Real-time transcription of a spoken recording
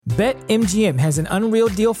BetMGM has an unreal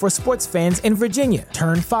deal for sports fans in Virginia.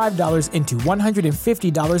 Turn $5 into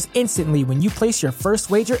 $150 instantly when you place your first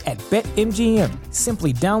wager at BetMGM.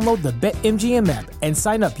 Simply download the BetMGM app and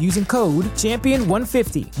sign up using code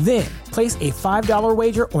Champion150. Then, place a $5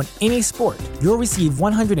 wager on any sport. You'll receive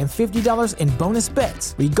 $150 in bonus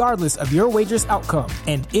bets, regardless of your wager's outcome.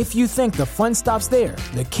 And if you think the fun stops there,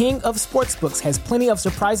 the King of Sportsbooks has plenty of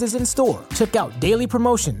surprises in store. Check out daily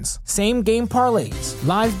promotions, same-game parlays,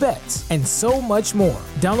 live bets, and so much more.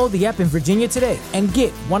 Download the app in Virginia today and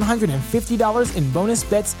get $150 in bonus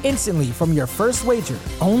bets instantly from your first wager.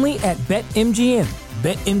 Only at BetMGM.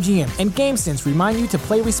 BetMGM and GameSense remind you to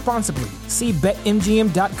play responsibly. See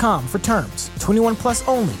BetMGM.com for terms. 21 plus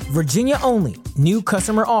only. Virginia only. New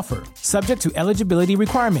customer offer. Subject to eligibility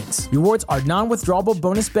requirements. Rewards are non-withdrawable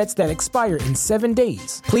bonus bets that expire in 7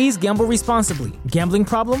 days. Please gamble responsibly. Gambling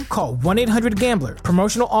problem? Call 1-800-GAMBLER.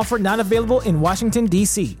 Promotional offer not available in Washington,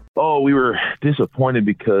 D.C. Oh, we were disappointed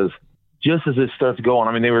because just as it starts going,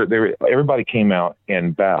 I mean, they were everybody came out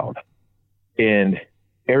and bowed. And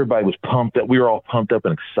everybody was pumped up. We were all pumped up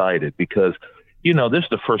and excited because, you know, this is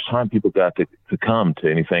the first time people got to come to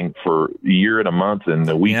anything for a year and a month and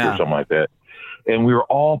a week or something like that. And we were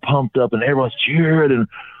all pumped up and everyone's cheering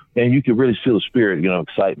and you could really feel the spirit, you know,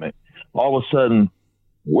 excitement. All of a sudden,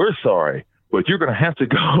 we're sorry, but you're going to have to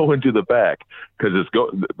go into the back because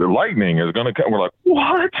the lightning is going to come. We're like,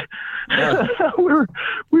 what? Yeah.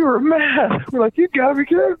 we were mad. We're like, you got to be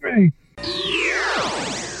kidding me.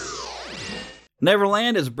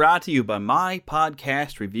 Neverland is brought to you by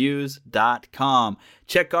mypodcastreviews.com.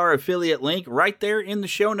 Check our affiliate link right there in the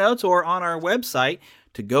show notes or on our website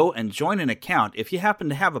to go and join an account. If you happen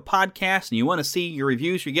to have a podcast and you want to see your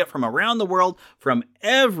reviews you get from around the world, from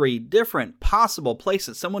every different possible place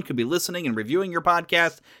that someone could be listening and reviewing your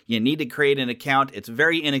podcast, you need to create an account. It's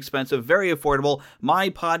very inexpensive, very affordable.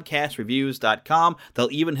 mypodcastreviews.com.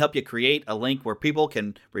 They'll even help you create a link where people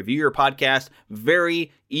can review your podcast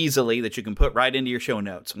very easily that you can put right into your show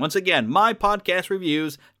notes. Once again,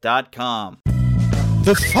 mypodcastreviews.com.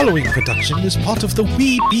 The following production is part of the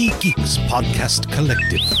We Be Geeks podcast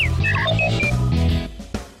collective.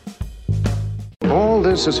 All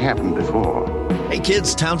this has happened before. Hey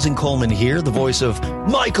kids, Townsend Coleman here, the voice of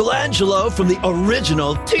Michelangelo from the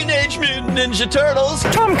original Teenage Mutant Ninja Turtles.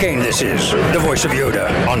 Tom Kane, this is the voice of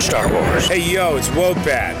Yoda on Star Wars. Hey yo, it's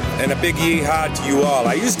Wopat, and a big yeehaw to you all.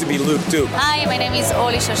 I used to be Luke Duke. Hi, my name is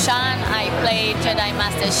Oli Shoshan. I play Jedi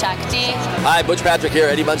Master Shakti. Hi, Butch Patrick here,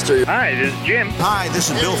 Eddie Munster. Hi, this is Jim. Hi, this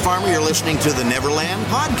is Bill Farmer. You're listening to the Neverland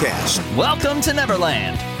podcast. Welcome to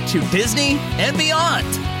Neverland, to Disney and beyond.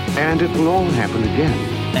 And it will all happen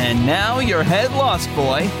again. And now your head lost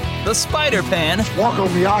boy, the Spider-Pan. Walk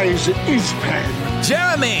on the eyes at each pan.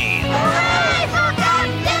 Jeremy. Hooray for Captain!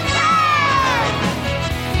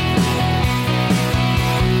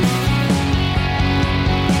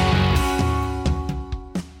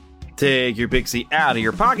 Take your pixie out of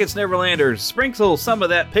your pockets, Neverlanders. Sprinkle some of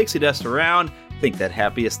that pixie dust around. Think that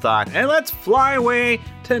happiest thought. And let's fly away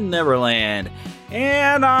to Neverland.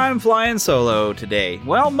 And I'm flying solo today.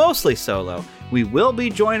 Well, mostly solo. We will be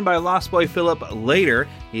joined by Lost Boy Philip later.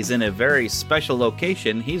 He's in a very special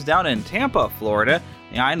location. He's down in Tampa, Florida.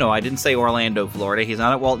 Yeah, I know, I didn't say Orlando, Florida. He's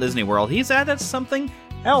not at Walt Disney World. He's at something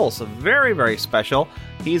else, very, very special.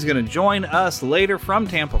 He's going to join us later from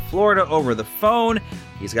Tampa, Florida over the phone.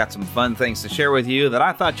 He's got some fun things to share with you that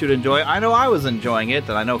I thought you'd enjoy. I know I was enjoying it,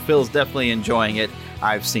 and I know Phil's definitely enjoying it.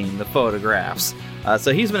 I've seen the photographs.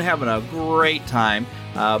 So he's been having a great time,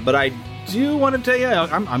 but I do want to tell you,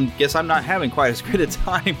 I guess I'm not having quite as great a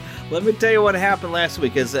time. Let me tell you what happened last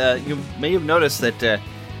week, as you may have noticed that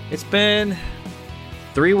it's been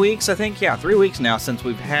 3 weeks, I think. Yeah, 3 weeks now since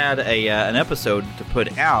we've had an episode to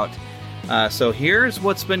put out. So here's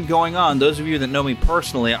what's been going on. Those of you that know me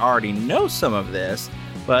personally already know some of this,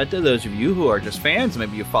 but to those of you who are just fans,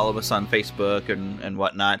 maybe you follow us on Facebook and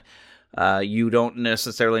whatnot, you don't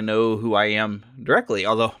necessarily know who I am directly,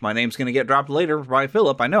 although my name's going to get dropped later by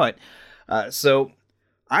Philip, I know it. So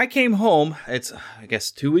I came home, it's, I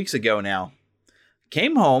guess, 2 weeks ago now.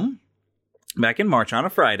 Came home back in March on a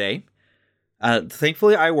Friday.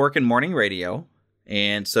 Thankfully, I work in morning radio,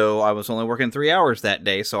 and so I was only working 3 hours that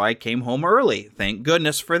day, so I came home early. Thank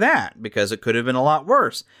goodness for that, because it could have been a lot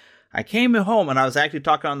worse. I came home, and I was actually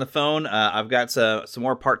talking on the phone. I've got some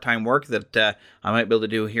more part-time work that I might be able to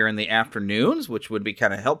do here in the afternoons, which would be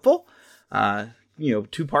kind of helpful. 2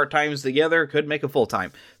 part-times together could make a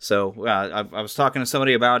full-time. So I was talking to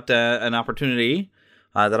somebody about an opportunity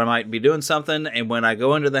that I might be doing something, and when I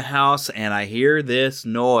go into the house and I hear this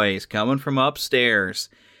noise coming from upstairs,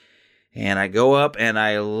 And I go up and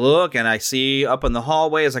I look and I see up in the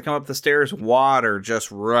hallway as I come up the stairs, water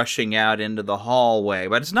just rushing out into the hallway.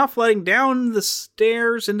 But it's not flooding down the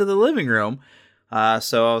stairs into the living room.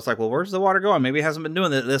 So I was like, well, where's the water going? Maybe it hasn't been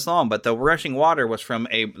doing it this long. But the rushing water was from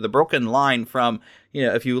the broken line from,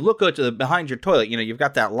 if you look behind your toilet, you've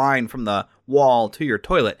got that line from the wall to your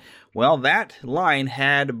toilet. Well, that line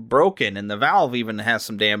had broken and the valve even has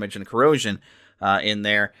some damage and corrosion in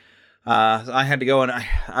there. I had to go and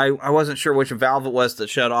I wasn't sure which valve it was that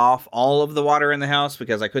shut off all of the water in the house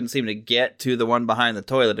because I couldn't seem to get to the one behind the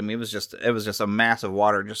toilet. I mean, it was just a mass of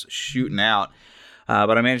water just shooting out.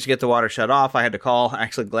 But I managed to get the water shut off. I had to call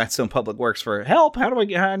actually Gladstone Public Works for help.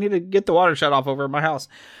 I need to get the water shut off over my house.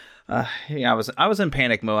 I was in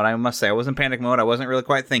panic mode. I must say I was in panic mode. I wasn't really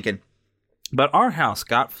quite thinking. But our house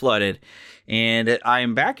got flooded, and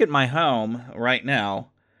I'm back at my home right now,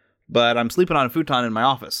 but I'm sleeping on a futon in my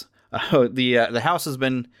office. The house has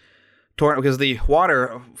been torn because the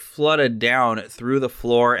water flooded down through the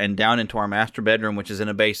floor and down into our master bedroom, which is in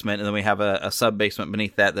a basement, and then we have a sub basement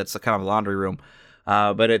beneath that. That's a kind of a laundry room.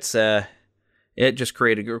 But it just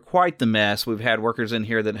created quite the mess. We've had workers in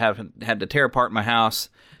here that have had to tear apart my house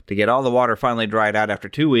to get all the water finally dried out after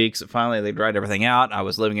 2 weeks. Finally, they dried everything out. I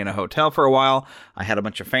was living in a hotel for a while. I had a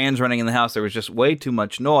bunch of fans running in the house. There was just way too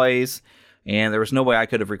much noise. And there was no way I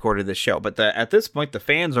could have recorded this show. But at this point, the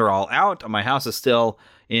fans are all out. My house is still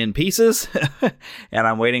in pieces. And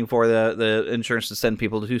I'm waiting for the insurance to send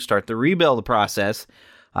people to start the rebuild process.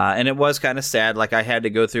 And it was kind of sad. Like, I had to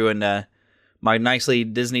go through and my nicely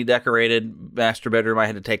Disney decorated master bedroom, I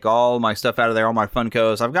had to take all my stuff out of there, all my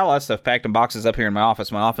Funkos. I've got a lot of stuff packed in boxes up here in my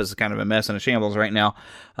office. My office is kind of a mess and a shambles right now.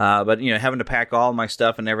 But, having to pack all my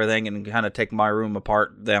stuff and everything and kind of take my room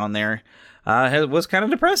apart down there. It was kind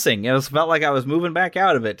of depressing. It felt like I was moving back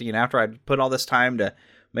out of it, after I'd put all this time to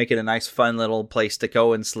make it a nice, fun little place to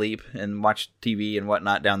go and sleep and watch TV and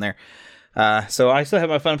whatnot down there. So I still have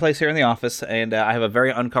my fun place here in the office, and I have a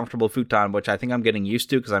very uncomfortable futon, which I think I'm getting used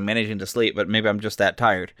to because I'm managing to sleep, but maybe I'm just that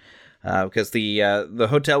tired. Because the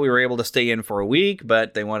hotel we were able to stay in for a week,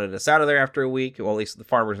 but they wanted us out of there after a week. Well, at least the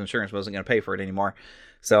farmer's insurance wasn't going to pay for it anymore.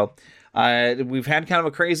 So we've had kind of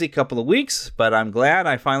a crazy couple of weeks, but I'm glad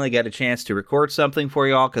I finally got a chance to record something for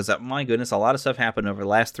y'all because, my goodness, a lot of stuff happened over the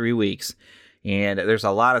last 3 weeks. And there's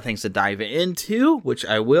a lot of things to dive into, which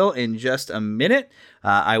I will in just a minute.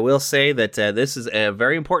 I will say that this is a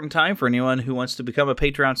very important time for anyone who wants to become a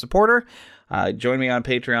Patreon supporter. Join me on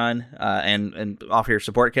Patreon and offer your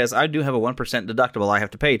support because I do have a 1% deductible I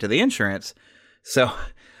have to pay to the insurance. So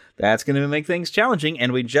that's going to make things challenging.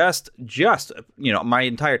 And we just my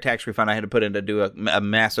entire tax refund I had to put in to do a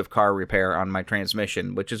massive car repair on my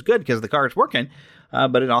transmission, which is good because the car is working.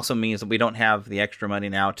 But it also means that we don't have the extra money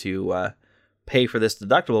now to pay for this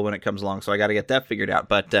deductible when it comes along, so I got to get that figured out.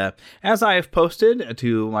 But as I have posted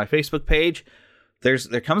to my Facebook page, there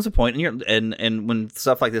comes a point and when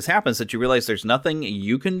stuff like this happens that you realize there's nothing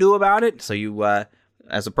you can do about it. So you,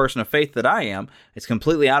 as a person of faith that I am, it's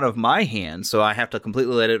completely out of my hands. So I have to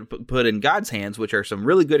completely let it put in God's hands, which are some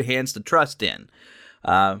really good hands to trust in.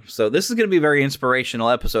 So this is going to be a very inspirational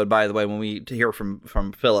episode, by the way, when we hear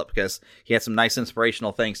from Philip, because he had some nice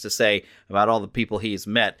inspirational things to say about all the people he's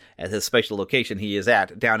met at his special location he is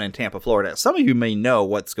at down in Tampa, Florida. Some of you may know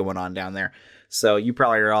what's going on down there. So you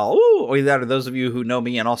probably are all, ooh, or either those of you who know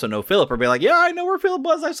me and also know Philip are be like, yeah, I know where Philip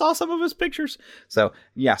was. I saw some of his pictures. So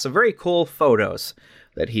yeah, some very cool photos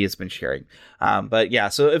that he has been sharing. But yeah,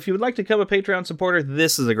 so if you would like to become a Patreon supporter,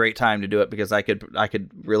 this is a great time to do it because I could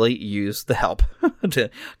really use the help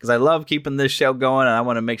because I love keeping this show going and I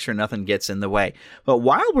want to make sure nothing gets in the way. But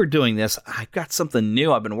while we're doing this, I've got something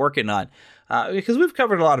new I've been working on because we've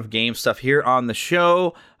covered a lot of game stuff here on the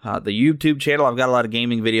show, the YouTube channel. I've got a lot of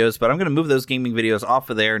gaming videos, but I'm going to move those gaming videos off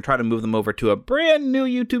of there and try to move them over to a brand new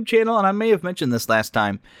YouTube channel. And I may have mentioned this last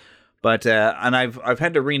time. But and I've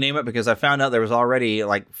had to rename it because I found out there was already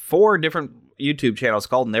like 4 different YouTube channels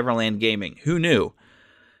called Neverland Gaming. Who knew?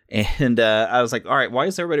 And I was like, all right, why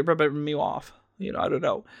is everybody rubbing me off? I don't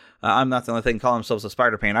know. I'm not the only thing calling themselves a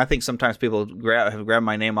spider pan. I think sometimes people have grabbed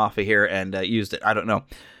my name off of here and used it. I don't know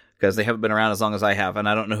because they haven't been around as long as I have, and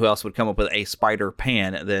I don't know who else would come up with a spider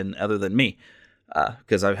pan other than me.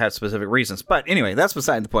 Because I've had specific reasons. But anyway, that's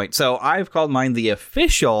beside the point. So I've called mine the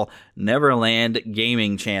official Neverland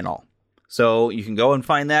Gaming channel. So you can go and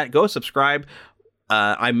find that. Go subscribe.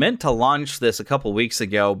 I meant to launch this a couple weeks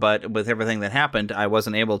ago, but with everything that happened, I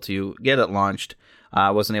wasn't able to get it launched.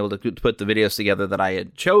 I wasn't able to put the videos together that I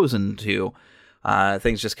had chosen to.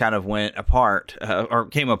 Things just kind of went apart, or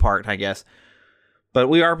came apart, I guess. But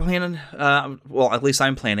we are planning, well, at least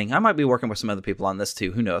I'm planning. I might be working with some other people on this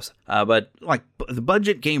too, who knows. But like the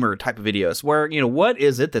budget gamer type of videos where, what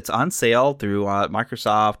is it that's on sale through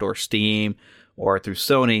Microsoft or Steam or through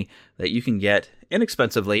Sony that you can get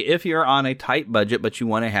inexpensively if you're on a tight budget, but you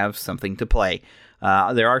want to have something to play.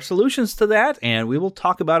 There are solutions to that, and we will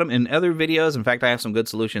talk about them in other videos. In fact, I have some good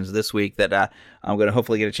solutions this week that I'm going to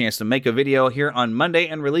hopefully get a chance to make a video here on Monday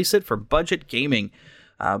and release it for budget gaming.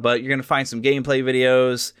 But you're going to find some gameplay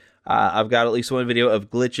videos. I've got at least one video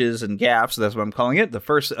of glitches and gaps. That's what I'm calling it. The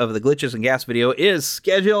first of the glitches and gaps video is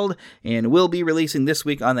scheduled and will be releasing this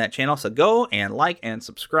week on that channel. So go and like and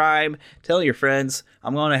subscribe. Tell your friends.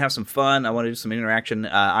 I'm going to have some fun. I want to do some interaction.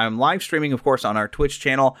 I'm live streaming, of course, on our Twitch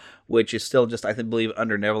channel, which is still just, I believe,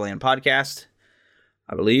 under Neverland Podcast.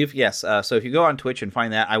 I believe, yes. So if you go on Twitch and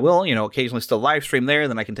find that, I will, occasionally still live stream there.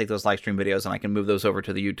 Then I can take those live stream videos and I can move those over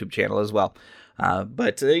to the YouTube channel as well.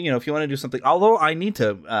 But if you want to do something, although I need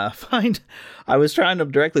to I was trying to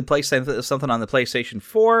directly play something on the PlayStation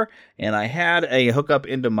 4, and I had a hookup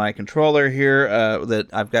into my controller here that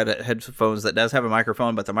I've got headphones that does have a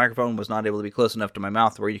microphone, but the microphone was not able to be close enough to my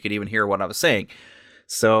mouth where you could even hear what I was saying.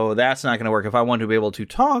 So that's not going to work. If I want to be able to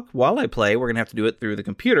talk while I play, we're going to have to do it through the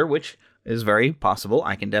computer, which is very possible.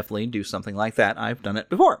 I can definitely do something like that. I've done it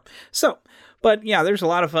before. But yeah, there's a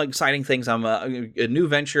lot of exciting things. I'm a new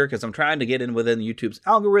venture because I'm trying to get in within YouTube's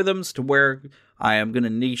algorithms to where I am going to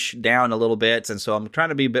niche down a little bit. And so I'm trying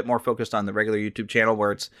to be a bit more focused on the regular YouTube channel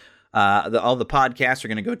where it's all the podcasts are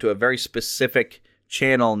going to go to a very specific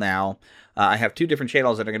channel now. I have two different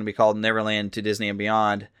channels that are going to be called Neverland to Disney and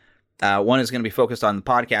Beyond. One is going to be focused on the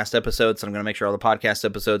podcast episodes, so I'm going to make sure all the podcast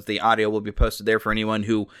episodes, the audio will be posted there for anyone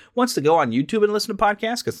who wants to go on YouTube and listen to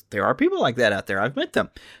podcasts, because there are people like that out there. I've met them.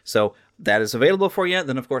 So that is available for you.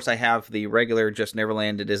 Then, of course, I have the regular just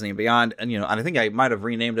Neverland to Disney and Beyond, and I think I might have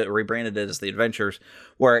renamed it or rebranded it as The Adventures,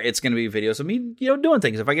 where it's going to be videos of me, doing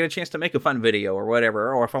things. If I get a chance to make a fun video or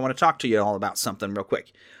whatever, or if I want to talk to you all about something real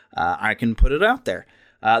quick, I can put it out there.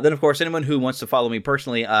 Then, of course, anyone who wants to follow me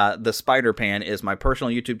personally, the Spider Pan is my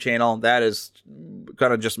personal YouTube channel. That is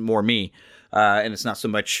kind of just more me, and it's not so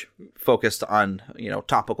much focused on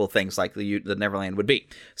topical things like the Neverland would be.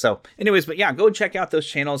 So, anyways, but yeah, go check out those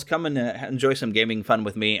channels. Come and enjoy some gaming fun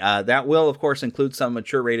with me. That will, of course, include some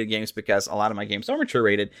mature rated games because a lot of my games are mature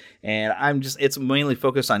rated, and it's mainly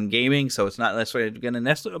focused on gaming, so it's not necessarily going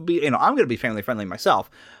to be. I'm going to be family friendly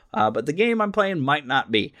myself, but the game I'm playing might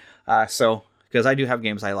not be. Because I do have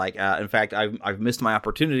games I like. In fact, I've missed my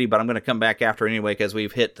opportunity, but I'm going to come back after anyway because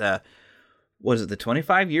we've hit, the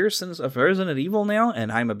 25 years since of Resident Evil now?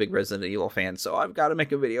 And I'm a big Resident Evil fan, so I've got to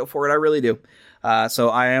make a video for it. I really do. So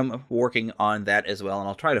I am working on that as well, and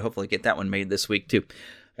I'll try to hopefully get that one made this week too.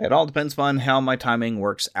 It all depends on how my timing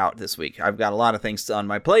works out this week. I've got a lot of things on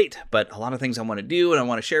my plate, but a lot of things I want to do and I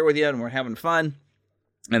want to share with you, and we're having fun.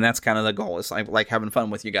 And that's kind of the goal. Is I like having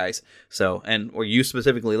fun with you guys. So, or you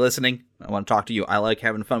specifically listening, I want to talk to you. I like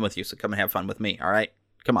having fun with you. So come and have fun with me. All right,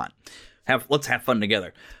 come on, let's have fun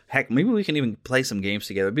together. Heck, maybe we can even play some games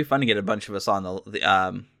together. It'd be fun to get a bunch of us on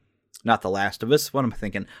the not The Last of Us. What am I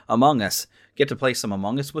thinking? Among Us. Get to play some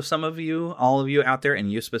Among Us with some of you, all of you out there,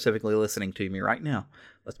 and you specifically listening to me right now.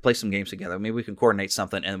 Let's play some games together. Maybe we can coordinate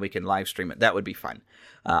something and we can live stream it. That would be fun.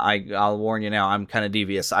 I'll warn you now, I'm kind of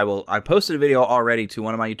devious. I posted a video already to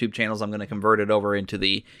one of my YouTube channels. I'm going to convert it over into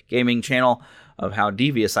the gaming channel of how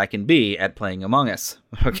devious I can be at playing Among Us.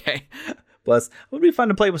 Okay? Plus, it would be fun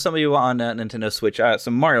to play with some of you on Nintendo Switch.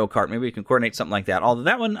 Some Mario Kart. Maybe we can coordinate something like that. Although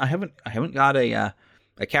that one, I haven't got a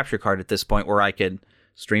capture card at this point where I could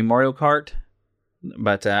stream Mario Kart.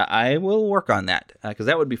 But I will work on that because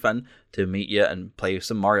that would be fun to meet you and play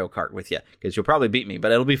some Mario Kart with you because you'll probably beat me,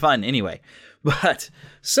 but it'll be fun anyway. But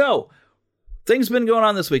so things been going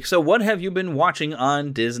on this week. So what have you been watching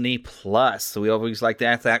on Disney Plus? So we always like to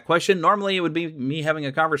ask that question. Normally it would be me having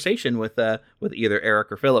a conversation with either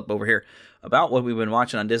Eric or Philip over here about what we've been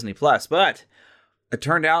watching on Disney Plus, but it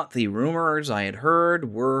turned out the rumors I had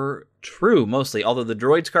heard were true, mostly. Although the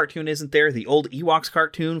Droids cartoon isn't there, the old Ewoks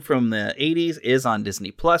cartoon from the 80s is on Disney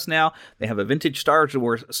Plus now. They have a vintage Star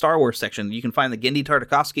Wars section. You can find the Genndy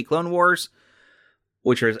Tartakovsky Clone Wars,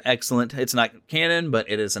 which is excellent. It's not canon, but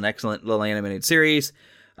it is an excellent little animated series.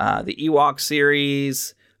 The Ewok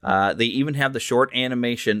series. They even have the short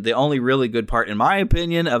animation. The only really good part, in my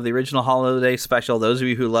opinion, of the original holiday special, those of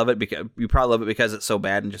you who love it, because you probably love it because it's so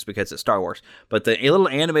bad and just because it's Star Wars. But the little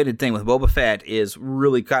animated thing with Boba Fett is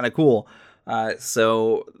really kind of cool.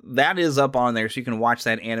 So that is up on there, so you can watch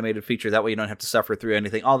that animated feature. That way you don't have to suffer through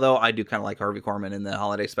anything. Although I do kind of like Harvey Korman in the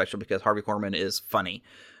holiday special because Harvey Korman is funny,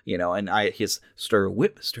 and his stir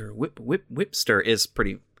whip stir is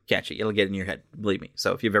pretty catchy. It'll get in your head, believe me.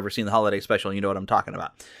 So if you've ever seen the holiday special, you know what I'm talking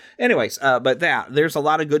about. Anyways, but there's a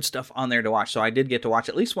lot of good stuff on there to watch. So I did get to watch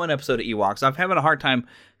at least one episode of Ewoks. I'm having a hard time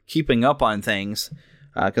keeping up on things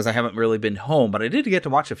because I haven't really been home, but I did get to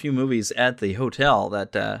watch a few movies at the hotel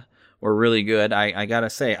that were really good. I gotta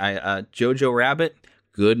say, Jojo Rabbit,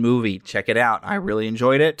 good movie. Check it out. I really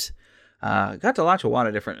enjoyed it. Got to watch a lot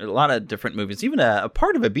of different movies. Even a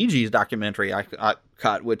part of a Bee Gees documentary I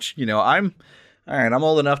caught, which, I'm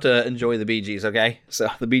old enough to enjoy the Bee Gees, okay? So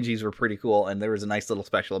the Bee Gees were pretty cool, and there was a nice little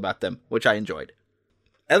special about them, which I enjoyed.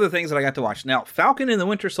 Other things that I got to watch. Now, Falcon and the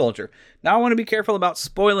Winter Soldier. Now, I want to be careful about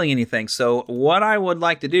spoiling anything, so what I would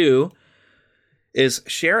like to do is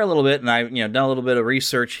share a little bit, and I've done a little bit of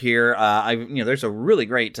research here. There's a really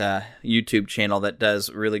great YouTube channel that does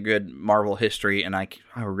really good Marvel history, and I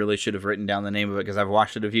really should have written down the name of it because I've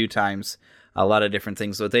watched it a few times. A lot of different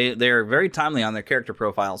things, but they're very timely on their character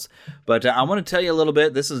profiles. But I want to tell you a little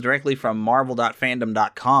bit. This is directly from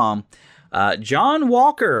marvel.fandom.com. John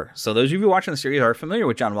Walker. So those of you who watching the series are familiar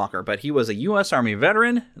with John Walker, but he was a U.S. Army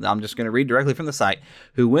veteran, I'm just going to read directly from the site,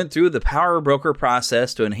 who went through the power broker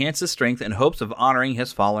process to enhance his strength in hopes of honoring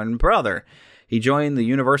his fallen brother. He joined the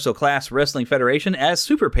Universal Class Wrestling Federation as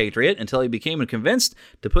Super Patriot until he became convinced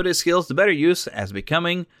to put his skills to better use as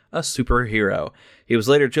becoming a superhero. He was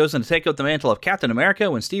later chosen to take up the mantle of Captain America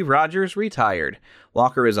when Steve Rogers retired.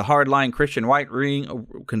 Walker is a hardline Christian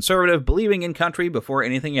white-wing conservative believing in country before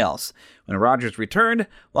anything else. When Rogers returned,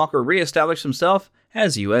 Walker reestablished himself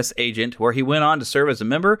as U.S. agent, where he went on to serve as a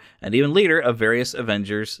member and even leader of various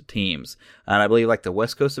Avengers teams. And I believe like the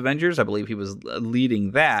West Coast Avengers, I believe he was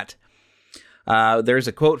leading that. There's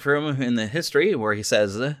a quote from him in the history where he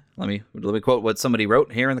says, let me quote what somebody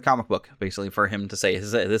wrote here in the comic book, basically for him to say,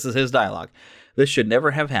 this is his dialogue. This should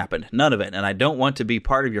never have happened. None of it. And I don't want to be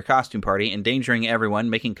part of your costume party, endangering everyone,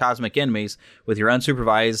 making cosmic enemies with your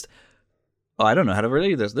unsupervised, I don't know how to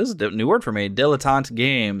read this. This is a new word for me, dilettante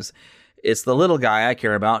games. It's the little guy I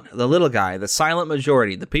care about, the little guy, the silent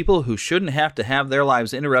majority, the people who shouldn't have to have their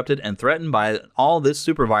lives interrupted and threatened by all this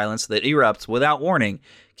super violence that erupts without warning.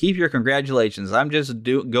 Keep your congratulations. I'm just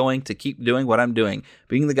going to keep doing what I'm doing,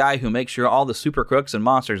 being the guy who makes sure all the super crooks and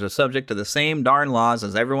monsters are subject to the same darn laws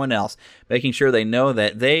as everyone else, making sure they know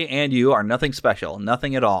that they and you are nothing special,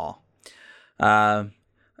 nothing at all.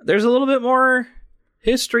 There's a little bit more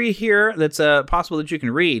history here that's possible that you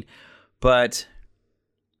can read, but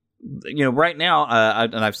right now,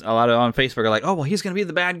 and a lot of on Facebook are like, oh, well, he's going to be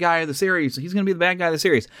the bad guy of the series. He's going to be the bad guy of the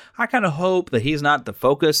series. I kind of hope that he's not the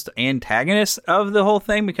focused antagonist of the whole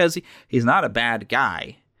thing because he's not a bad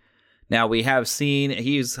guy. Now, we have seen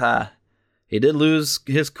he did lose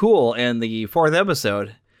his cool in the 4th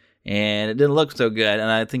episode, and it didn't look so good,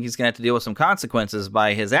 and I think he's going to have to deal with some consequences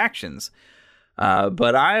by his actions.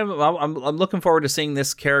 But I'm looking forward to seeing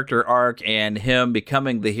this character arc and him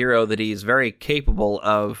becoming the hero that he's very capable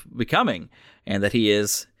of becoming and that he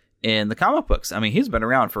is in the comic books. I mean, he's been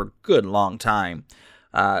around for a good long time.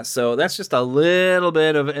 So that's just a little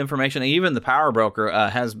bit of information. Even the Power Broker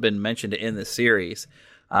has been mentioned in the series.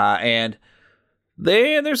 And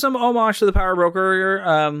there's some homage to the Power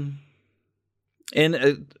Broker.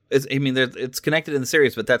 It's connected in the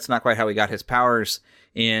series, but that's not quite how he got his powers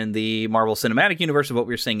in the Marvel Cinematic Universe of what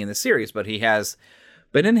we're seeing in the series. But he has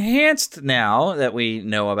been enhanced now that we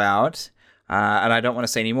know about. And I don't want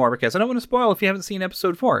to say any more because I don't want to spoil if you haven't seen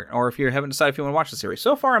episode 4 or if you haven't decided if you want to watch the series.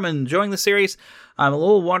 So far, I'm enjoying the series. I'm a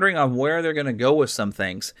little wondering on where they're going to go with some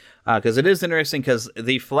things because it is interesting because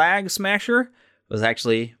the Flag Smasher was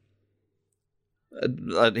actually...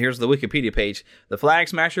 here's the Wikipedia page. The Flag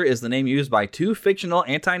Smasher is the name used by 2 fictional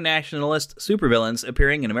anti-nationalist supervillains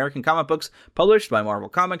appearing in American comic books published by Marvel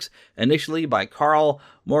Comics, initially by Carl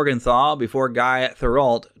Morgenthau before Guy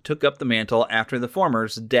Thorold took up the mantle after the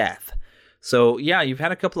former's death. So, yeah, you've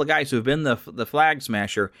had a couple of guys who have been the Flag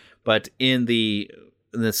Smasher, but in the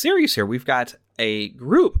series here, we've got a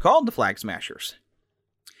group called the Flag Smashers.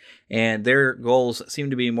 And their goals seem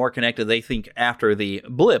to be more connected. They think after the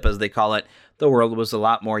blip, as they call it, the world was a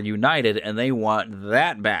lot more united, and they want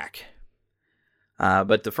that back.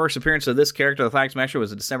 But the first appearance of this character, the Flag Smasher,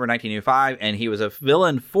 was in December 1985, and he was a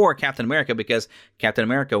villain for Captain America because Captain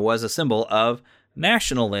America was a symbol of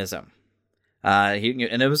nationalism. And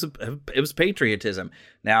it was patriotism.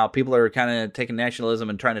 Now, people are kind of taking nationalism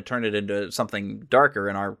and trying to turn it into something darker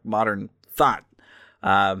in our modern thought.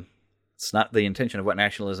 It's not the intention of what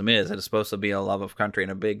nationalism is. It is supposed to be a love of country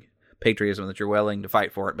and a big patriotism that you're willing to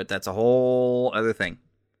fight for it, but that's a whole other thing.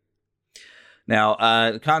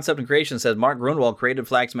 Now, Concept and Creation says Mark Grunwald created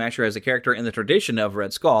Flag Smasher as a character in the tradition of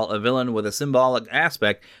Red Skull, a villain with a symbolic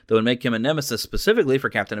aspect that would make him a nemesis specifically for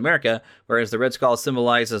Captain America, whereas the Red Skull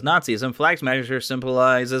symbolizes Nazism, Flag Smasher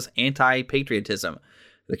symbolizes anti-patriotism.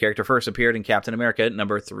 The character first appeared in Captain America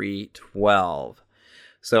number 312.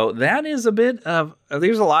 So that is a bit of,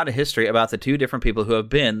 there's a lot of history about the two different people who have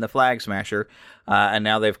been the Flag Smasher, and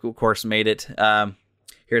now they've, of course, made it.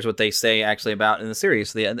 Here's what they say actually about in the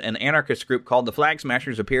series. An anarchist group called the Flag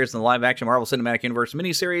Smashers appears in the live-action Marvel Cinematic Universe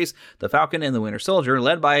miniseries, The Falcon and the Winter Soldier,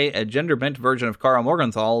 led by a gender-bent version of Carl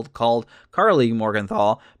Morgenthau called Carly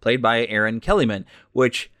Morgenthau, played by Erin Kellyman,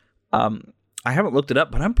 which I haven't looked it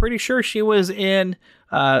up, but I'm pretty sure she was in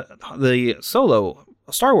the Solo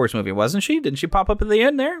Star Wars movie, wasn't she? Didn't she pop up at the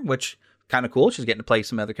end there? Which, kind of cool. She's getting to play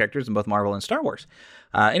some other characters in both Marvel and Star Wars.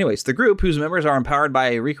 Anyways, the group, whose members are empowered by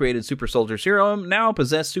a recreated super soldier serum, now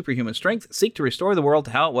possess superhuman strength, seek to restore the world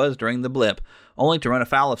to how it was during the blip, only to run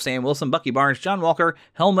afoul of Sam Wilson, Bucky Barnes, John Walker,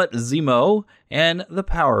 Helmut Zemo, and the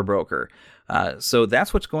Power Broker. So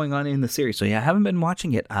that's what's going on in the series. So yeah, I haven't been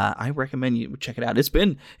watching it. I recommend you check it out. It's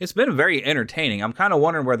been very entertaining. I'm kind of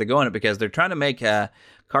wondering where they're going it because they're trying to make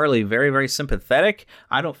Carly very, very sympathetic.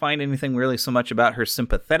 I don't find anything really so much about her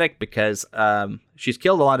sympathetic because she's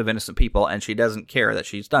killed a lot of innocent people and she doesn't care that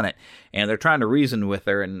she's done it. And they're trying to reason with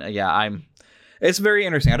her. And it's very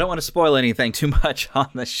interesting. I don't want to spoil anything too much on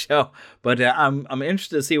the show, but I'm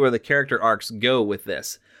interested to see where the character arcs go with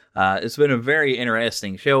this. It's been a very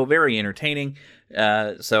interesting show, very entertaining.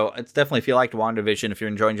 So it's definitely, if you liked WandaVision, if you're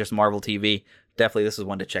enjoying just Marvel TV, definitely this is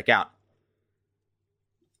one to check out.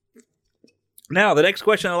 Now, the next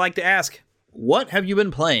question I'd like to ask, what have you been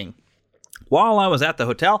playing? While I was at the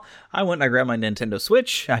hotel, I went and I grabbed my Nintendo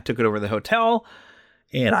Switch, I took it over to the hotel,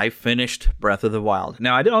 and I finished Breath of the Wild.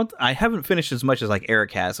 Now, I haven't finished as much as like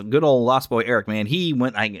Eric has. Good old Lost Boy Eric, man. He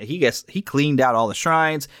cleaned out all the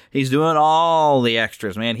shrines. He's doing all the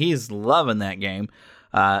extras, man. He's loving that game.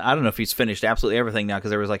 I don't know if he's finished absolutely everything now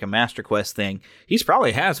because there was like a Master Quest thing. He's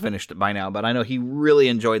probably has finished it by now, but I know he really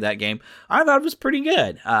enjoyed that game. I thought it was pretty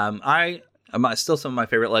good. Still some of my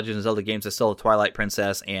favorite Legend of Zelda games is still Twilight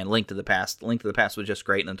Princess and Link to the Past. Link to the Past was just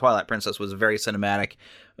great, and Twilight Princess was very cinematic,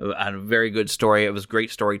 a very good story. It was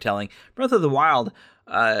great storytelling. Breath of the Wild,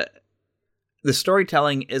 the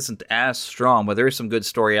storytelling isn't as strong, but there is some good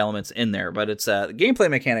story elements in there. But it's the gameplay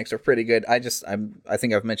mechanics are pretty good. I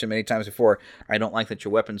think I've mentioned many times before, I don't like that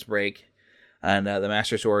your weapons break. And the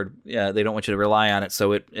Master Sword, they don't want you to rely on it,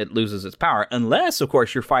 so it loses its power. Unless, of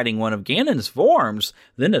course, you're fighting one of Ganon's forms,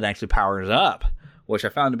 then it actually powers up, which I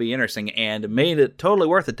found to be interesting and made it totally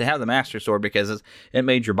worth it to have the Master Sword because it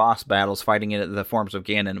made your boss battles fighting in the forms of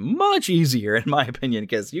Ganon much easier, in my opinion,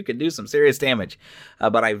 because you could do some serious damage.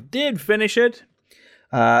 But I did finish it.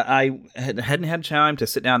 I hadn't had time to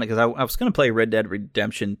sit down because I was going to play Red Dead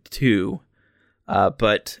Redemption 2,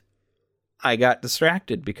 but I got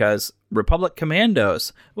distracted because Republic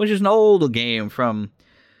Commandos, which is an old game from,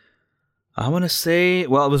 I want to say,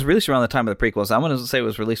 well, it was released around the time of the prequels. I want to say it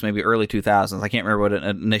was released maybe early 2000s. I can't remember what it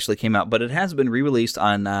initially came out, but it has been re-released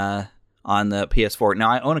on the PS4. Now,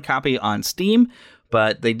 I own a copy on Steam,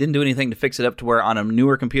 but they didn't do anything to fix it up to where on a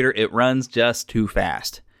newer computer, it runs just too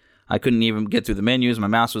fast. I couldn't even get through the menus. My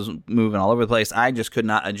mouse was moving all over the place. I just could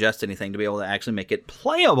not adjust anything to be able to actually make it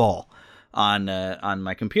playable on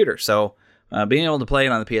my computer. So, being able to play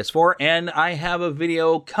it on the PS4, and I have a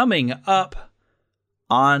video coming up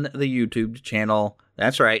on the YouTube channel.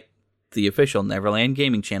 That's right, the official Neverland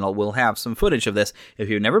Gaming channel will have some footage of this. If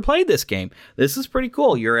you've never played this game, this is pretty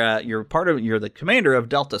cool. You're the commander of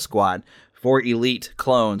Delta Squad, 4 elite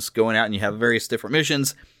clones going out, and you have various different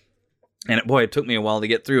missions. And it took me a while to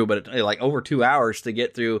get through, but like over 2 hours to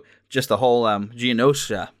get through just the whole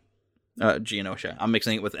Geonosia. I'm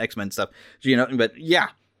mixing it with X-Men stuff. But yeah.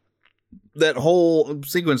 That whole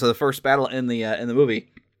sequence of the first battle in the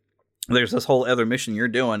movie, there's this whole other mission you're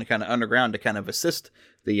doing kind of underground to kind of assist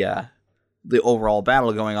the overall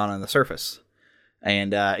battle going on the surface.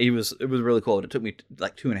 And it was really cool. It took me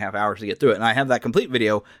like 2.5 hours to get through it. And I have that complete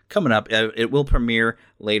video coming up. It will premiere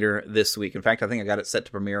later this week. In fact, I think I got it set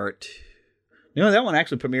to premiere that one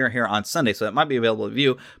actually premiere here on Sunday, so that might be available to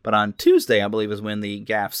view. But on Tuesday, I believe, is when the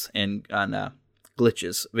gaffs and on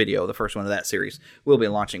Glitches video, the first one of that series, will be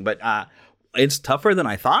launching. But it's tougher than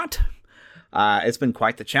I thought. It's been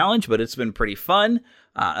quite the challenge, but it's been pretty fun.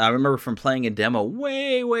 I remember from playing a demo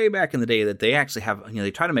way, way back in the day that they actually have,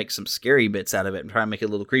 they try to make some scary bits out of it and try to make it a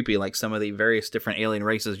little creepy, like some of the various different alien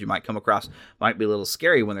races you might come across might be a little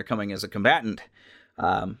scary when they're coming as a combatant.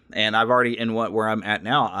 And I've already, where I'm at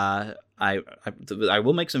now, I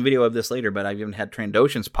will make some video of this later, but I've even had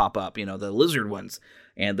Trandoshans pop up, the lizard ones.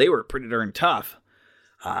 and they were pretty darn tough.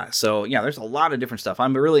 So yeah, there's a lot of different stuff.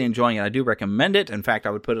 I'm really enjoying it. I do recommend it. In fact,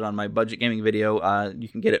 I would put it on my budget gaming video. You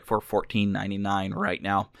can get it for $14.99 right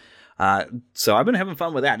now. So I've been having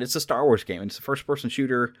fun with that. It's a Star Wars game. It's a first-person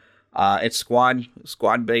shooter. It's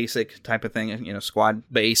squad basic type of thing. Squad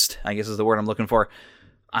based, I guess is the word I'm looking for.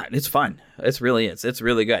 It's fun. It really is. It's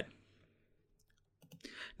really good.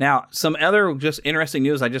 Now, some other just interesting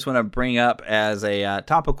news I just want to bring up as a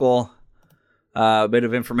topical bit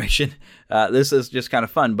of information. This is just kind of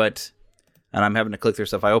fun, and I'm having to click through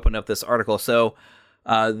stuff. I opened up this article. So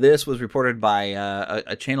this was reported by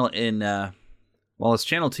a channel in, it's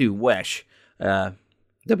Channel 2, WESH, WESH.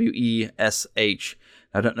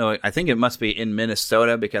 I don't know. I think it must be in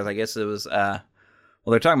Minnesota because I guess it was,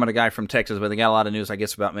 they're talking about a guy from Texas, but they got a lot of news, I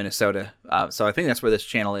guess, about Minnesota. So I think that's where this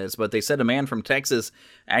channel is. But they said a man from Texas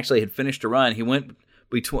actually had finished a run. He went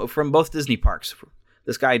from both Disney parks.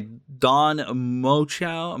 This guy, Don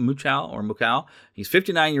Muchow, he's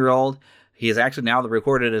 59-year-old. He is actually now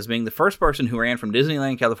recorded as being the first person who ran from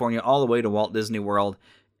Disneyland, California, all the way to Walt Disney World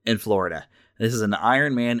in Florida. This is an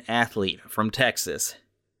Ironman athlete from Texas.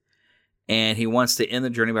 And he wants to end the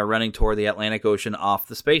journey by running toward the Atlantic Ocean off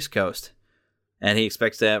the Space Coast. And he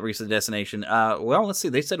expects to reach the destination. Let's see.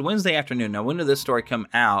 They said Wednesday afternoon. Now, when did this story come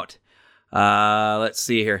out? Let's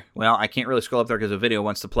see here. Well, I can't really scroll up there because the video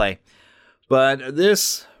wants to play. But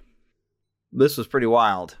this was pretty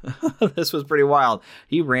wild. This was pretty wild.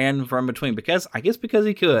 He ran from between because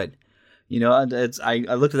he could. I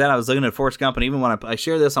looked at that. I was looking at Forrest Gump, and even when I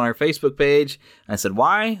shared this on our Facebook page, I said,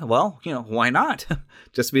 why? Well, why not?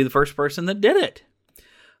 Just to be the first person that did it.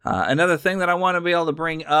 Another thing that I want to be able to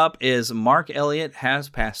bring up is Mark Elliott has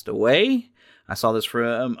passed away. I saw this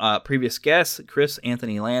from previous guest, Chris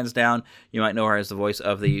Anthony Lansdowne. You might know her as the voice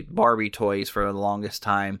of the Barbie toys for the longest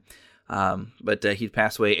time. But he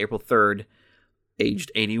passed away April 3rd,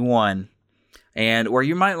 aged 81. And where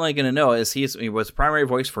you might like to know is he was the primary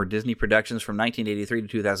voice for Disney productions from 1983 to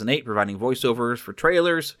 2008, providing voiceovers for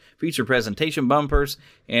trailers, feature presentation bumpers,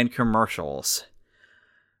 and commercials.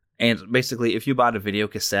 And basically, if you bought a video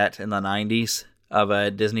cassette in the 90s of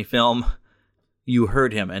a Disney film, you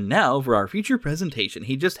heard him. And now, for our feature presentation,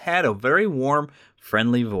 he just had a very warm,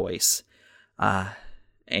 friendly voice.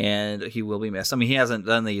 And he will be missed. I mean, he hasn't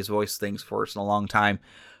done these voice things for us in a long time,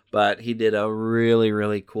 but he did a really,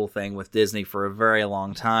 really cool thing with Disney for a very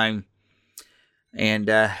long time. And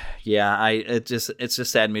it's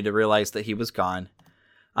just saddened me to realize that he was gone.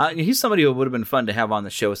 He's somebody who would have been fun to have on the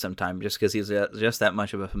show sometime, just because he's just that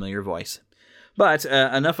much of a familiar voice. But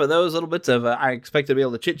enough of those little bits of I expect to be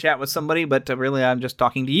able to chit chat with somebody, but really I'm just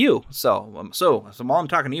talking to you. So while I'm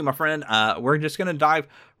talking to you, my friend, we're just going to dive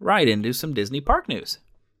right into some Disney park news.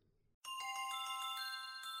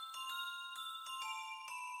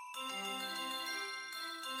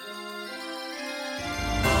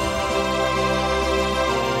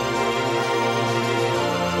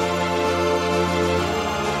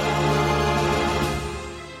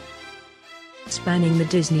 Spanning the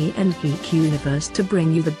Disney and geek universe to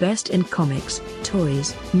bring you the best in comics,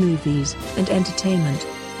 toys, movies, and entertainment.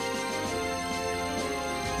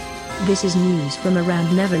 This is news from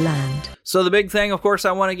around Neverland. So the big thing, of course,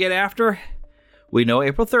 I want to get after, we know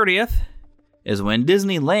April 30th is when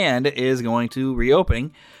Disneyland is going to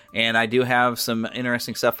reopening, and I do have some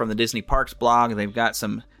interesting stuff from the Disney Parks blog. They've got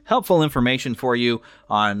some helpful information for you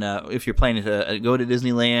on if you're planning to go to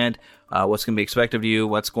Disneyland, what's going to be expected of you,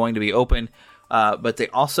 what's going to be open. But they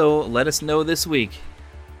also let us know this week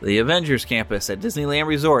the Avengers campus at Disneyland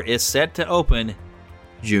Resort is set to open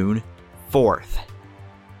June 4th.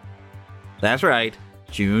 That's right,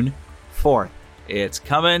 June 4th. It's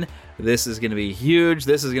coming. This is going to be huge.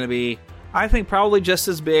 This is going to be, I think, probably just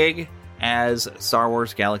as big as Star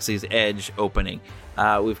Wars Galaxy's Edge opening.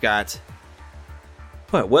 We've got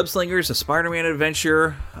Web Slingers, a Spider-Man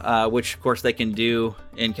adventure, which, of course, they can do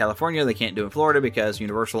in California. They can't do in Florida because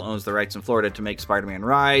Universal owns the rights in Florida to make Spider-Man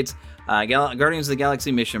rides. Guardians of the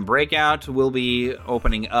Galaxy Mission Breakout will be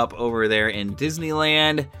opening up over there in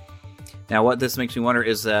Disneyland. Now, what this makes me wonder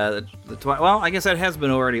is, I guess that has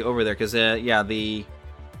been already over there because, the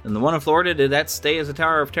one in Florida, did that stay as a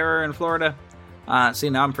Tower of Terror in Florida? See,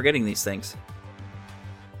 now I'm forgetting these things.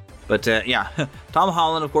 But Tom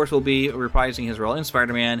Holland, of course, will be reprising his role in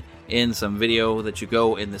Spider-Man in some video that you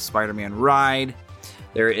go in the Spider-Man ride.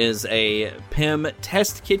 There is a Pym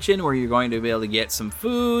test kitchen where you're going to be able to get some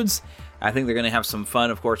foods. I think they're going to have some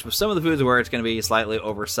fun, of course, with some of the foods where it's going to be slightly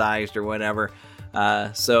oversized or whatever.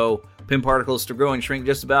 So Pym particles to grow and shrink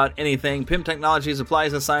just about anything. Pym Technologies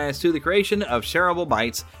applies the science to the creation of shareable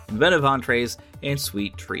bites, inventive entrees, and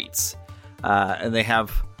sweet treats. And they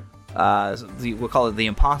have we'll call it the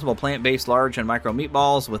Impossible plant-based large and micro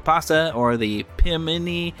meatballs with pasta, or the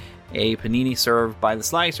Pimini, a panini served by the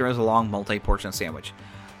slice or as a long multi-portion sandwich.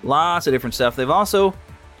 Lots of different stuff. They've also,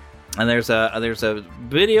 and there's a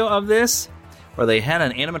video of this where they had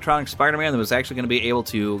an animatronic Spider-Man that was actually going to be able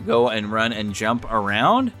to go and run and jump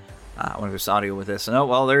around. I wonder if there's audio with this. No,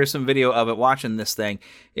 well, there is some video of it watching this thing.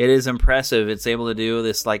 It is impressive. It's able to do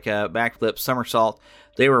this like a backflip somersault.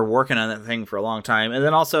 They were working on that thing for a long time. And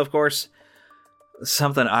then also, of course,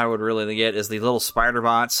 something I would really get is the little spider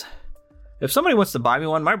bots. If somebody wants to buy me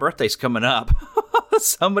one, my birthday's coming up.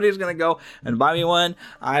 Somebody's going to go and buy me one.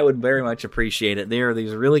 I would very much appreciate it. They are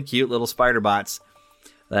these really cute little spider bots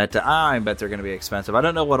that I bet they're going to be expensive. I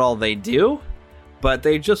don't know what all they do, but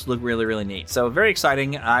they just look really, really neat. So very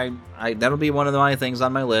exciting. That'll be one of my things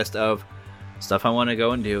on my list of stuff I want to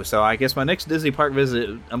go and do. So I guess my next Disney park visit,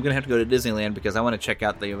 I'm going to have to go to Disneyland because I want to check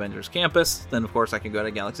out the Avengers Campus. Then, of course, I can go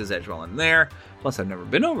to Galaxy's Edge while I'm there. Plus, I've never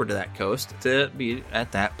been over to that coast to be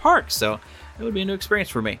at that park. So it would be a new experience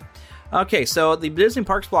for me. Okay, so the Disney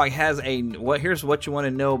Parks blog has here's what you want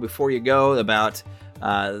to know before you go about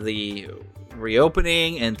the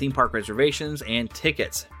reopening and theme park reservations and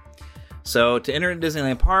tickets. So to enter a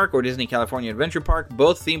Disneyland Park or Disney California Adventure Park,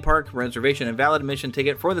 both theme park reservation and valid admission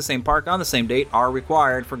ticket for the same park on the same date are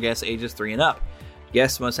required for guests ages 3 and up.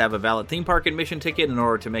 Guests must have a valid theme park admission ticket in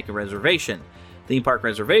order to make a reservation. Theme park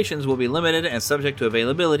reservations will be limited and subject to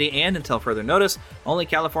availability, and until further notice, only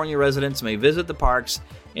California residents may visit the parks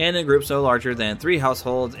and in groups no larger than 3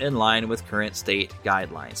 households in line with current state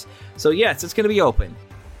guidelines. So yes, it's going to be open.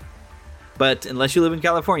 But unless you live in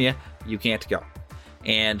California, you can't go.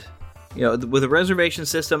 And with a reservation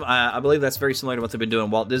system, I believe that's very similar to what they've been doing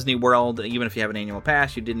in Walt Disney World. Even if you have an annual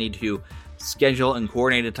pass, you did need to schedule and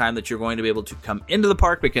coordinate a time that you're going to be able to come into the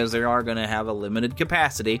park because they are going to have a limited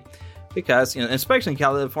capacity. Because, especially in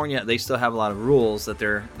California, they still have a lot of rules that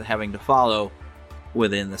they're having to follow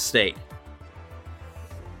within the state.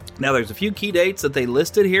 Now, there's a few key dates that they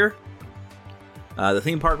listed here. The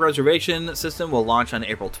theme park reservation system will launch on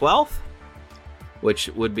April 12th, which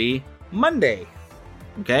would be Monday.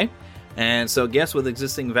 Okay? And so guests with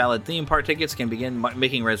existing valid theme park tickets can begin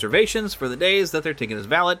making reservations for the days that their ticket is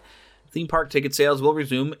valid. Theme park ticket sales will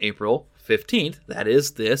resume April 15th. That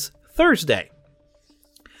is this Thursday.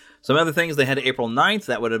 Some other things, they had April 9th.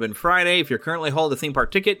 That would have been Friday. If you currently hold a theme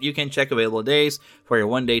park ticket, you can check available days for your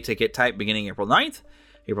one-day ticket type beginning April 9th.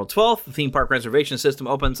 April 12th, the theme park reservation system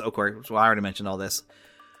opens. Of course, I already mentioned all this.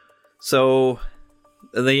 So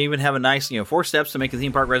they even have a nice, 4 steps to make a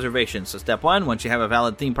theme park reservation. So step 1, once you have a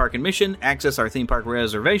valid theme park admission, access our theme park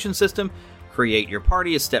reservation system. Create your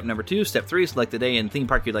party is step number 2. Step 3, select the day and theme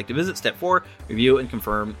park you'd like to visit. Step 4, review and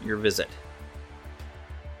confirm your visit.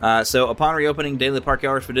 So upon reopening, daily park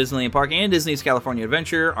hours for Disneyland Park and Disney's California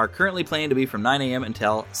Adventure are currently planned to be from 9 a.m.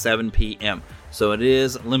 until 7 p.m. So it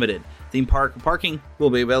is limited. Theme park parking will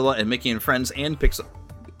be available at Mickey and Friends and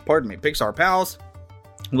Pixar Pals,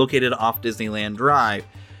 located off Disneyland Drive.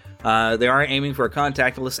 They are aiming for a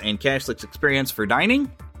contactless and cashless experience for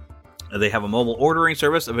dining. They have a mobile ordering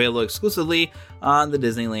service available exclusively on the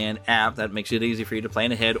Disneyland app that makes it easy for you to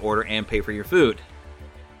plan ahead, order, and pay for your food.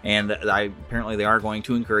 And apparently they are going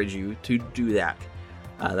to encourage you to do that.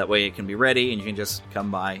 That way it can be ready and you can just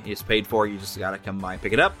come by. It's paid for, you just got to come by and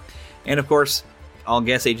pick it up. And of course, all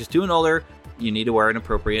guests ages 2 and older, you need to wear an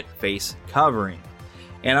appropriate face covering.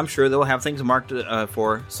 And I'm sure they'll have things marked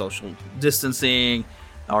for social distancing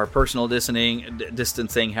or personal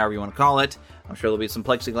distancing, however you want to call it. I'm sure there'll be some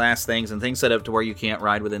plexiglass things and things set up to where you can't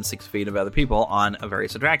ride within 6 feet of other people on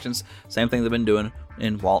various attractions. Same thing they've been doing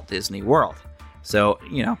in Walt Disney World. So,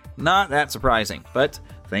 not that surprising, but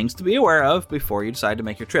things to be aware of before you decide to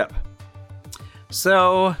make your trip.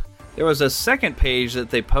 So, there was a second page that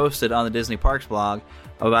they posted on the Disney Parks blog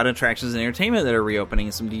about attractions and entertainment that are reopening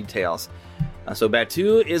and some details. So,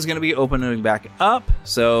 Batuu is going to be opening back up,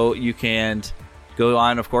 so you can go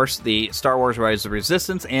on, of course, the Star Wars Rise of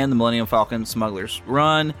Resistance and the Millennium Falcon Smuggler's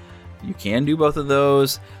Run. You can do both of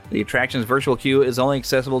those. The attraction's virtual queue is only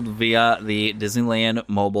accessible via the Disneyland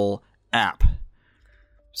mobile app.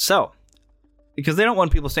 So, because they don't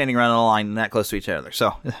want people standing around in a line that close to each other.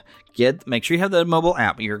 So, make sure you have the mobile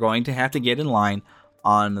app. You're going to have to get in line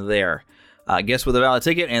on there. Guests with a valid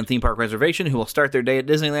ticket and theme park reservation who will start their day at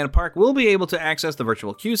Disneyland Park will be able to access the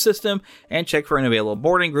virtual queue system and check for an available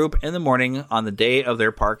boarding group in the morning on the day of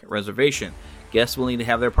their park reservation. Guests will need to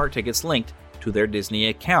have their park tickets linked to their Disney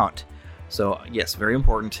account. So, yes, very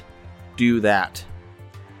important. Do that.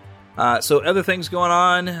 So other things going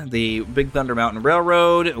on, the Big Thunder Mountain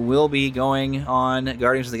Railroad will be going on.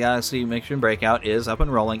 Guardians of the Galaxy Mission Breakout is up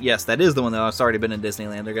and rolling. Yes, that is the one that's already been in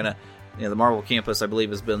Disneyland. They're going to, the Marvel campus, I believe,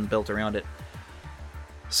 has been built around it.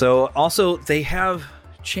 So also, they have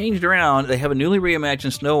changed around. They have a newly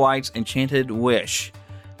reimagined Snow White's Enchanted Wish.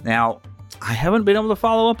 Now, I haven't been able to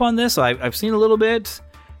follow up on this. I've seen a little bit.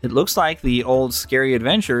 It looks like the old Scary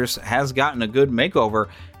Adventures has gotten a good makeover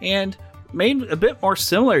and made a bit more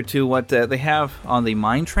similar to what they have on the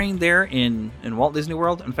mine train there in Walt Disney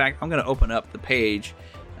World. In fact, I'm going to open up the page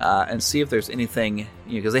and see if there's anything,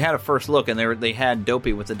 because they had a first look and they had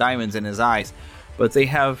Dopey with the diamonds in his eyes, but they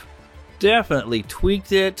have definitely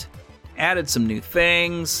tweaked it, added some new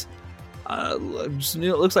things. It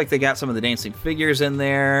looks like they got some of the dancing figures in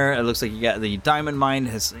there. It looks like you got the diamond mine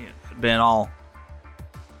has been all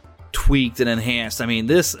tweaked and enhanced. I mean,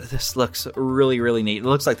 this looks really, really neat. It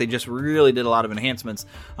looks like they just really did a lot of enhancements.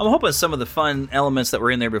 I'm hoping some of the fun elements that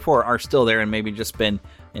were in there before are still there and maybe just been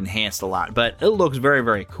enhanced a lot. But it looks very,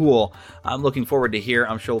 very cool. I'm looking forward to hear.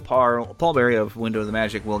 I'm sure Paul Berry of Window of the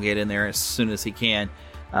Magic will get in there as soon as he can,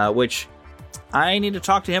 which I need to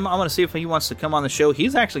talk to him. I want to see if he wants to come on the show.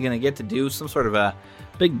 He's actually going to get to do some sort of a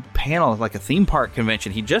big panel, like a theme park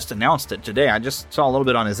convention. He just announced it today. I just saw a little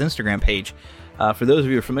bit on his Instagram page. For those of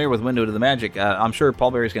you who are familiar with Window to the Magic, I'm sure Paul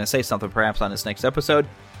Berry is going to say something perhaps on this next episode.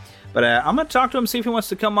 But I'm going to talk to him, see if he wants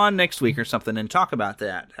to come on next week or something and talk about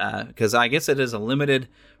that. Because I guess it is a limited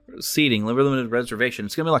seating, limited reservation.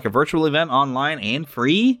 It's going to be like a virtual event online and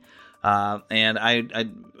free. And I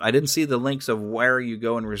didn't see the links of where you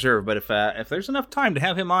go and reserve. But if there's enough time to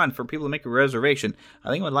have him on for people to make a reservation, I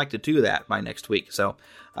think I would like to do that by next week. So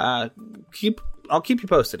I'll keep you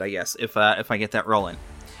posted, I guess, if I get that rolling.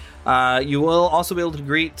 You will also be able to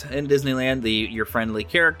greet in Disneyland your friendly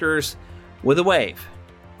characters with a wave.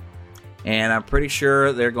 And I'm pretty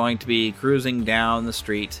sure they're going to be cruising down the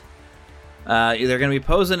street. They're going to be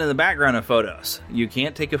posing in the background of photos. You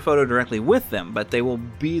can't take a photo directly with them, but they will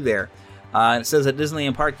be there. It says at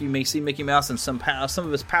Disneyland Park you may see Mickey Mouse and some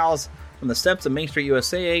of his pals from the steps of Main Street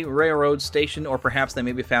USA Railroad Station, or perhaps they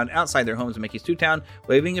may be found outside their homes in Mickey's Two Town,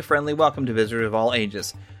 waving a friendly welcome to visitors of all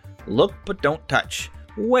ages. Look but don't touch.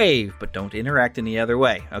 Wave, but don't interact any other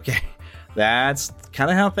way. Okay, that's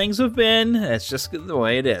kind of how things have been. It's just the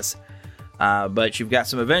way it is. But you've got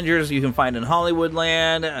some Avengers you can find in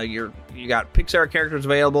Hollywoodland. You got Pixar characters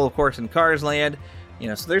available, of course, in Cars Land.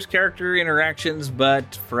 So there's character interactions,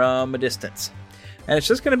 but from a distance. And it's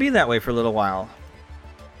just going to be that way for a little while.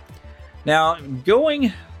 Now,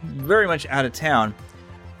 going very much out of town,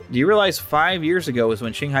 do you realize 5 years ago was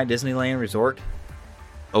when Shanghai Disneyland Resort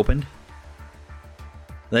opened?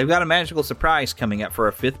 They've got a magical surprise coming up for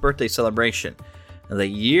a 5th birthday celebration. The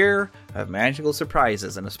year of magical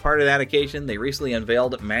surprises. And as part of that occasion, they recently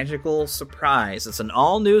unveiled Magical Surprise. It's an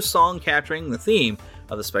all-new song capturing the theme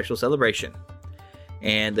of the special celebration.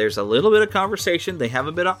 And there's a little bit of conversation. They have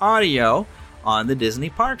a bit of audio on the Disney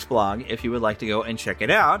Parks blog if you would like to go and check it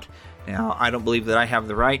out. Now, I don't believe that I have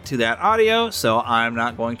the right to that audio, so I'm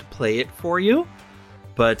not going to play it for you.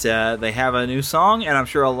 But they have a new song, and I'm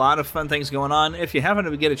sure a lot of fun things going on. If you happen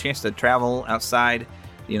to get a chance to travel outside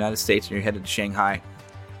the United States and you're headed to Shanghai,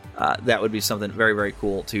 that would be something very, very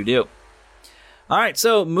cool to do. All right,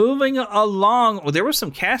 so moving along, there was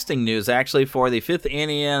some casting news, actually, for the 5th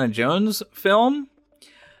Indiana Jones film.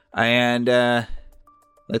 And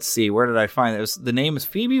let's see, where did I find it? The name is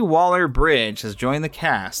Phoebe Waller-Bridge has joined the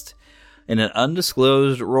cast in an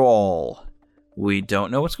undisclosed role. We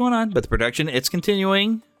don't know what's going on, but the production, it's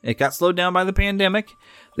continuing. It got slowed down by the pandemic.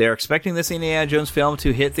 They're expecting this Indiana Jones film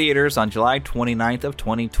to hit theaters on July 29th of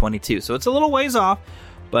 2022. So it's a little ways off,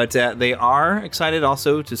 but they are excited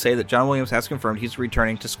also to say that John Williams has confirmed he's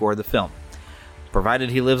returning to score the film, provided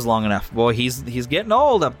he lives long enough. Boy, he's getting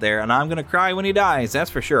old up there, and I'm going to cry when he dies, that's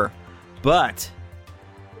for sure. But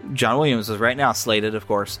John Williams is right now slated, of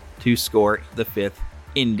course, to score the 5th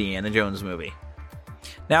Indiana Jones movie.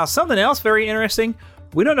 Now, something else very interesting.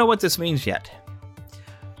 We don't know what this means yet.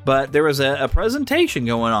 But there was a presentation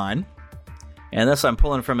going on, and this I'm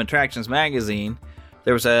pulling from Attractions Magazine.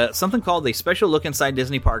 There was something called the Special Look Inside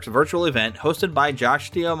Disney Parks virtual event hosted by Josh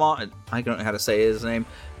D'Amaro. I don't know how to say his name.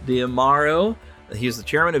 D'Amaro. He's the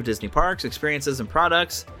chairman of Disney Parks, Experiences and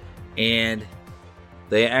Products. And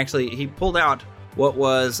he pulled out what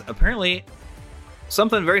was apparently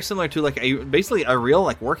something very similar to basically a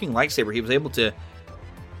real working lightsaber. He was able to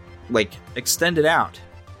extend it out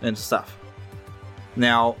and stuff.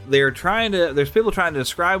 Now, there's people trying to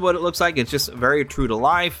describe what it looks like. It's just very true to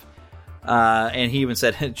life. And he even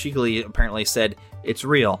said, cheekily apparently said, it's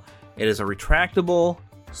real. It is a retractable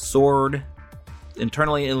sword.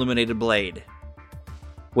 internally illuminated blade,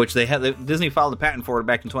 which Disney filed a patent for it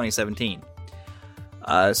back in 2017.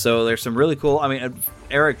 So there's some really cool. I mean,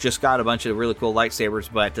 Eric just got a bunch of really cool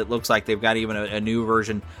lightsabers, but it looks like they've got even a new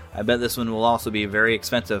version. I bet this one will also be very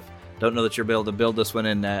expensive. Don't know that you'll be able to build this one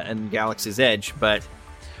in Galaxy's Edge, but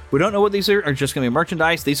we don't know what these are just going to be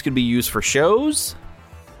merchandise. These could be used for shows.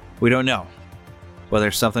 We don't know. Well,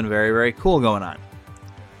 there's something very, very cool going on.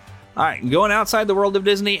 All right, going outside the world of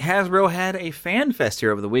Disney, Hasbro had a fan fest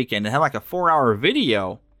here over the weekend. It had like a 4-hour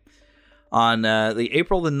video on the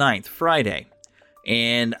April the 9th, Friday.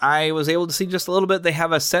 And I was able to see just a little bit. They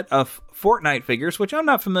have a set of Fortnite figures, which I'm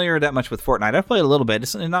not familiar that much with Fortnite. I've played a little bit.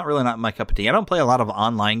 It's not my cup of tea. I don't play a lot of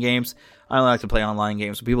online games. I only like to play online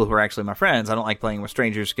games with people who are actually my friends. I don't like playing with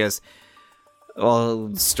strangers because,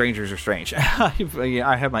 well, strangers are strange.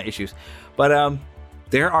 I have my issues. But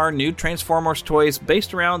there are new Transformers toys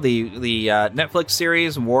based around the Netflix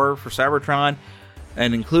series War for Cybertron,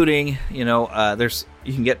 and including, you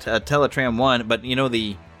can get Teletran 1, but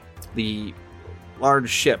the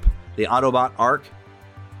large ship, the Autobot Ark,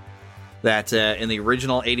 that in the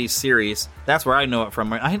original 80s series, that's where I know it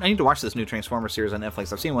from. I need to watch this new Transformers series on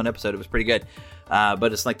Netflix. I've seen one episode, it was pretty good.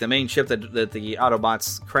 But it's like the main ship that the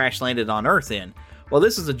Autobots crash landed on Earth in. Well,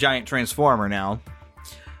 this is a giant Transformer now.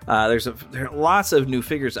 There are lots of new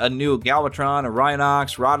figures. A new Galvatron, a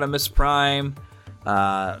Rhinox, Rodimus Prime,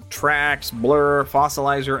 Trax, Blur,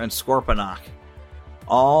 Fossilizer, and Scorponok.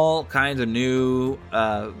 All kinds of new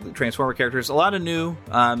Transformer characters. A lot of new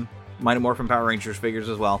Mighty Morphin Power Rangers figures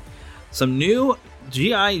as well. Some new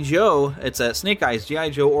G.I. Joe. It's a Snake Eyes G.I.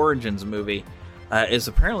 Joe Origins movie. Is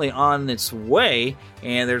apparently on its way.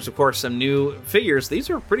 And there's, of course, some new figures. These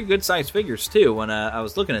are pretty good-sized figures, too, when I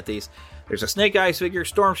was looking at these. There's a Snake Eyes figure,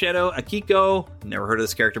 Storm Shadow, Akiko, never heard of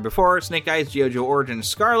this character before, Snake Eyes G.I. Joe Origins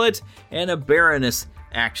Scarlet, and a Baroness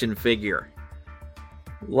action figure.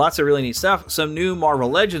 Lots of really neat stuff. Some new Marvel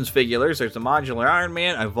Legends figures. There's a modular Iron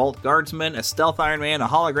Man, a Vault Guardsman, a Stealth Iron Man, a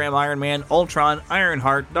Hologram Iron Man, Ultron,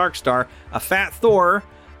 Ironheart, Darkstar, a Fat Thor,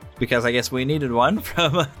 because I guess we needed one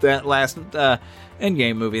from that last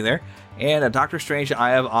Endgame movie there, and a Doctor Strange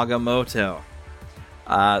Eye of Agamotto.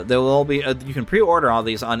 There will be you can pre-order all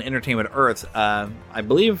these on Entertainment Earth. I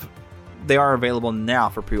believe they are available now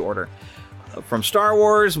for pre-order. From Star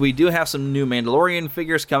Wars, we do have some new Mandalorian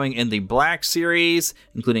figures coming in the Black series,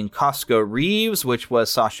 including Costco Reeves, which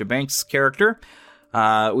was Sasha Banks' character.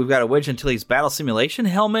 We've got a Wedge Antilles Battle Simulation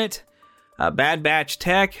helmet, Bad Batch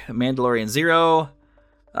Tech, Mandalorian Zero,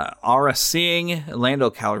 Aura Singh, Lando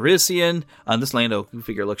Calrissian. This Lando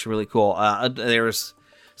figure looks really cool. There's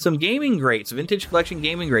some gaming greats, vintage collection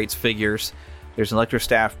gaming greats figures. There's an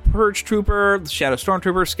Electrostaff Purge Trooper, Shadow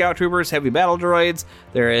Stormtrooper, Scout Troopers, Heavy Battle Droids.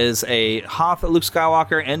 There is a Hoth Luke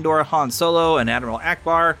Skywalker, Endor Han Solo, an Admiral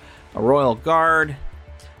Akbar, a Royal Guard.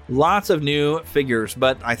 Lots of new figures,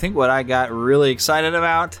 but I think what I got really excited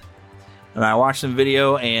about, and I watched some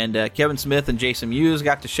video, and Kevin Smith and Jason Mewes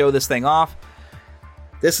got to show this thing off.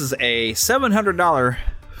 This is a $700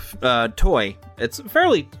 toy. It's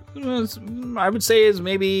fairly, I would say, is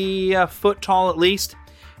maybe a foot tall at least.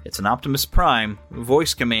 It's an Optimus Prime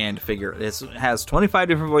voice command figure. It has 25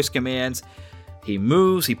 different voice commands. He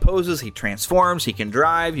moves, he poses, he transforms, he can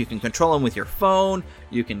drive. You can control him with your phone.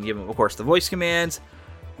 You can give him, of course, the voice commands.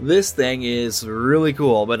 This thing is really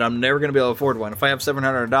cool, but I'm never going to be able to afford one. If I have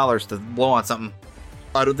 $700 to blow on something,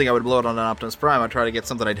 I don't think I would blow it on an Optimus Prime. I'd try to get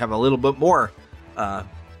something I'd have a little bit more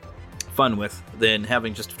fun with than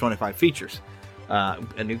having just 25 features.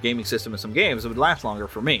 A new gaming system and some games, it would last longer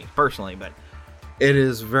for me, personally, but it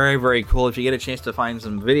is very, very cool. If you get a chance to find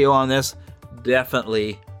some video on this,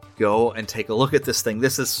 definitely go and take a look at this thing.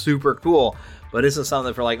 This is super cool, but this is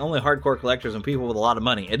something for like only hardcore collectors and people with a lot of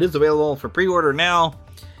money. It is available for pre-order now,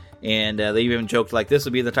 and they even joked like this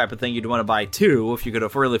would be the type of thing you'd want to buy two if you could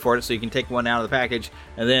really afford it, so you can take one out of the package,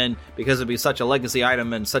 and then because it'd be such a legacy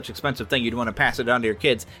item and such expensive thing, you'd want to pass it on to your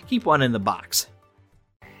kids. Keep one in the box.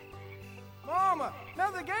 Mama,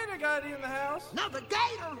 another gator got in the house. Another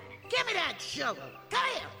gator? Give me that shovel. Come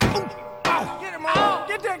here. Get him, Mom.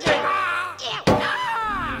 Get that gator.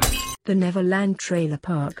 The Neverland Trailer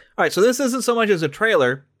Park. All right, so this isn't so much as a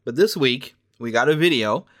trailer, but this week we got a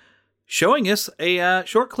video showing us a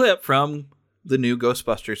short clip from the new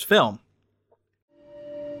Ghostbusters film.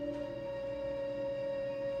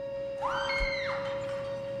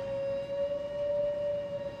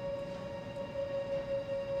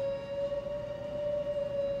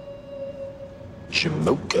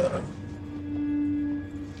 Jamocha.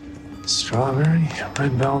 Strawberry,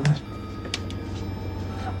 red velvet,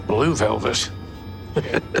 blue velvet.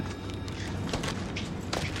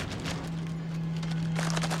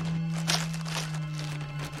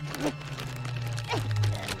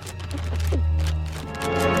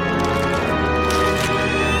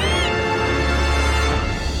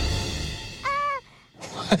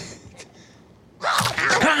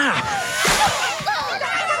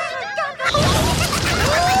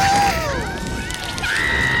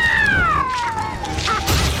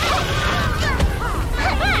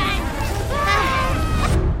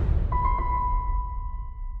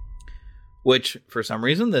 which for some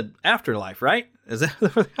reason, the Afterlife, right? Is that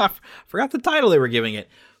I forgot the title they were giving it.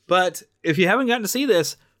 But if you haven't gotten to see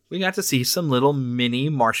this, we got to see some little mini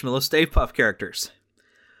Marshmallow Stay Puft characters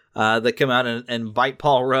that come out and bite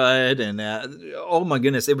Paul Rudd. And oh my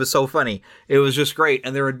goodness, it was so funny. It was just great.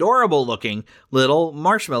 And they're adorable looking little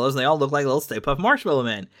marshmallows. They all look like little Stay Puft Marshmallow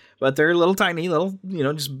Men. But they're little tiny, little,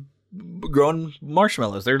 just grown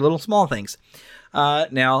marshmallows. They're little small things.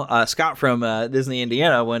 Now, Scott from Disney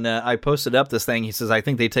Indiana, when I posted up this thing, he says, I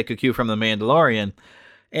think they take a cue from The Mandalorian.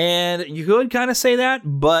 And you could kind of say that,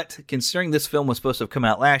 but considering this film was supposed to have come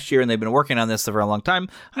out last year and they've been working on this for a long time,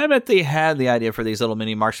 I bet they had the idea for these little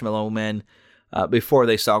mini marshmallow men before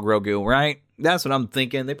they saw Grogu, right? That's what I'm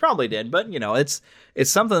thinking. They probably did, but it's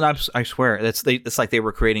something that I swear it's like they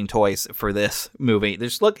were creating toys for this movie.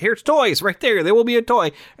 Just look, here's toys right there. There will be a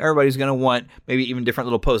toy. Everybody's gonna want maybe even different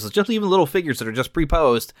little poses, just even little figures that are just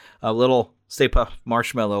pre-posed, little Stay Puft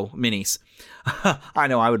Marshmallow minis. I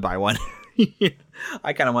know I would buy one.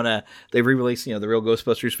 I kind of want to. They re-released, the real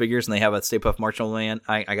Ghostbusters figures, and they have a Stay Puft Marshmallow Man.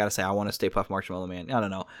 I gotta say, I want a Stay Puft Marshmallow Man. I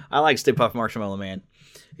don't know. I like Stay Puft Marshmallow Man.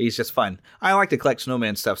 He's just fun. I like to collect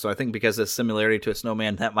snowman stuff, so I think because of similarity to a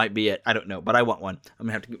snowman, that might be it. I don't know, but I want one. I'm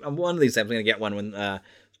gonna have to. One of these times, I'm gonna get one when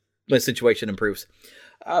my situation improves.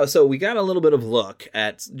 So we got a little bit of look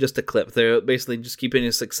at just a clip. They're basically just keeping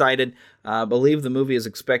us excited. I believe the movie is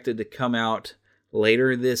expected to come out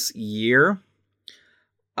later this year.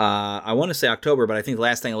 I want to say October, but I think the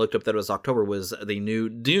last thing I looked up that was October was the new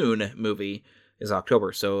Dune movie is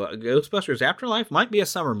October. So Ghostbusters Afterlife might be a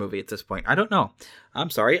summer movie at this point. I don't know. I'm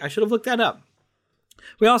sorry. I should have looked that up.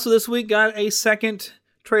 We also this week got a second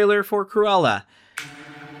trailer for Cruella.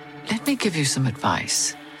 Let me give you some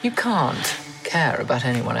advice. You can't care about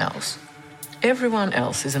anyone else. Everyone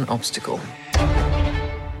else is an obstacle.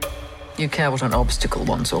 You care what an obstacle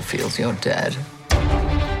wants or feels, you're dead.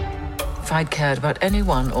 If I'd cared about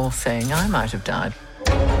anyone or thing, I might have died.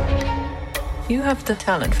 You have the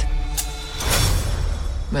talent.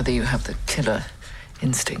 Whether you have the killer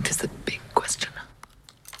instinct is the big question.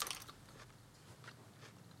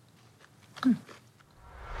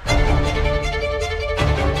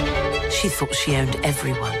 She thought she owned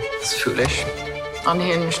everyone. It's foolish.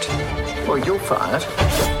 Unhinged. Well, you're fired.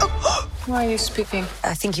 Why are you speaking?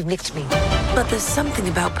 I think you nicked me. But there's something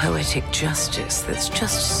about poetic justice that's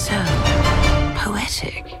just so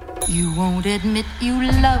poetic. You won't admit you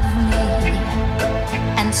love me.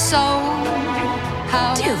 And so,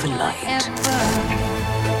 how do you have a light? Ever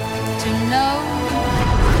to know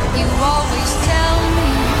you always tell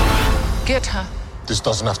me. Get her. This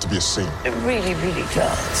doesn't have to be a scene. It really, really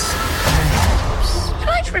does. I'd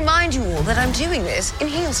like to remind you all that I'm doing this in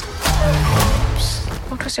heels.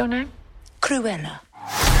 What was your name? Cruella.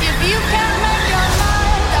 If you can make your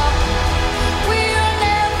mind up, we'll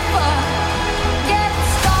never get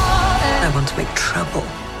started. I want to make trouble.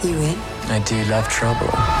 You in? I do love trouble.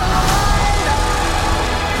 That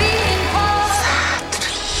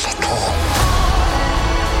little.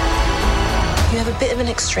 You have a bit of an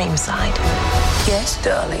extreme side. Yes,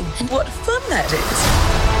 darling. And what fun that is.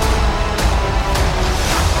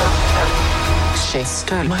 She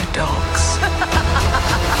stole my dogs.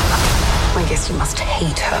 I guess you must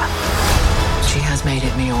hate her. She has made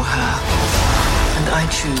it me or her. And I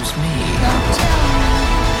choose me.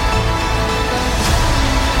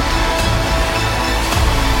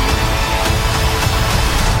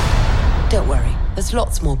 Don't worry. There's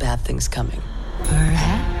lots more bad things coming.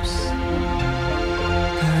 Perhaps.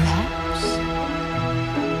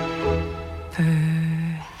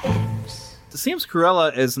 It seems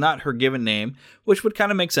Cruella is not her given name, which would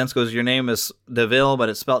kind of make sense because your name is DeVille, but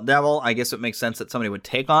it's spelled devil. I guess it makes sense that somebody would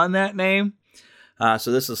take on that name.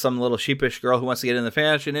 So this is some little sheepish girl who wants to get in the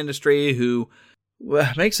fashion industry who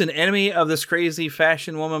makes an enemy of this crazy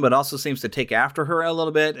fashion woman, but also seems to take after her a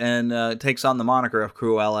little bit and takes on the moniker of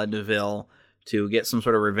Cruella DeVille to get some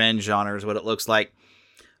sort of revenge on her is what it looks like.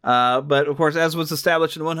 But of course, as was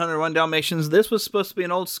established in 101 Dalmatians, this was supposed to be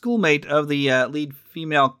an old schoolmate of the lead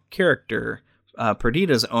female character,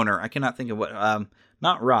 Perdita's owner. I cannot think of what,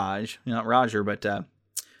 not Roger, but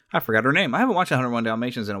I forgot her name. I haven't watched 101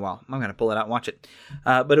 Dalmatians in a while. I'm going to pull it out and watch it.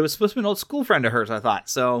 But it was supposed to be an old school friend of hers, I thought.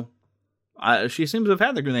 So she seems to have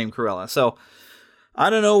had the name Cruella. So I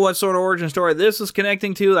don't know what sort of origin story this is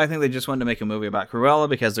connecting to. I think they just wanted to make a movie about Cruella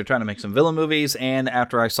because they're trying to make some villain movies. And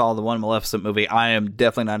after I saw the one Maleficent movie, I am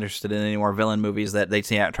definitely not interested in any more villain movies that they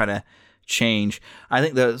try to change. I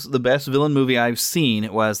think the best villain movie I've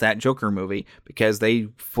seen was that Joker movie because they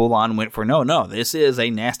full on went for, no, this is a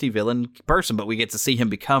nasty villain person, but we get to see him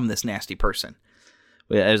become this nasty person,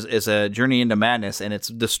 It's a journey into madness, and it's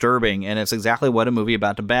disturbing, and it's exactly what a movie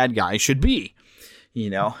about the bad guy should be, you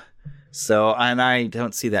know. So, and I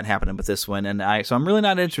don't see that happening with this one, so I'm really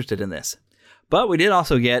not interested in this. But we did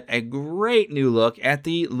also get a great new look at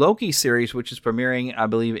the Loki series, which is premiering, I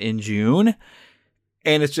believe, in June,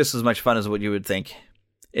 and it's just as much fun as what you would think.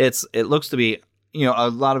 It looks to be, you know, a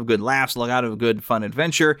lot of good laughs, a lot of good fun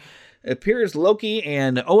adventure. It appears Loki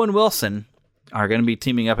and Owen Wilson are going to be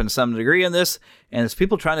teaming up in some degree in this, and it's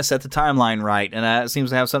people trying to set the timeline right, and it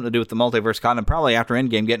seems to have something to do with the multiverse content, probably after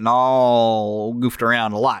Endgame getting all goofed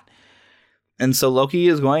around a lot. And so Loki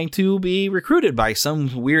is going to be recruited by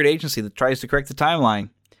some weird agency that tries to correct the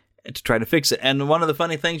timeline to try to fix it. And one of the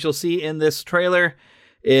funny things you'll see in this trailer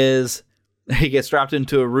is he gets dropped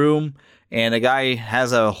into a room, and a guy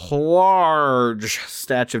has a large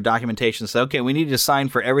stash of documentation. So, okay, we need you to sign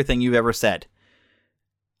for everything you've ever said.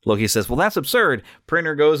 Loki says, well, that's absurd.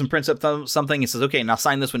 Printer goes and prints up something and says, okay, now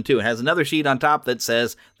sign this one too. It has another sheet on top that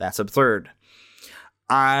says, that's absurd.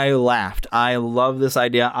 I laughed. I love this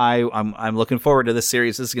idea. I'm looking forward to this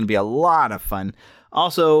series. This is going to be a lot of fun.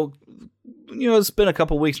 Also, you know, it's been a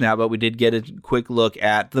couple weeks now, but we did get a quick look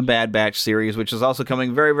at the Bad Batch series, which is also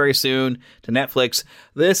coming very, very soon to Netflix.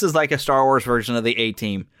 This is like a Star Wars version of the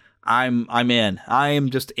A-Team. I'm in. I am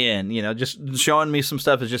just in. You know, just showing me some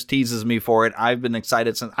stuff. It just teases me for it. I've been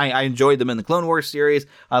excited since I enjoyed them in the Clone Wars series.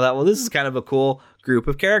 I thought, well, this is kind of a cool group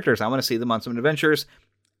of characters. I want to see them on some adventures,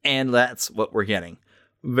 and that's what we're getting.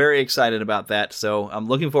 Very excited about that. So I'm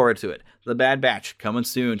looking forward to it. The Bad Batch coming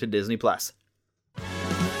soon to Disney Plus.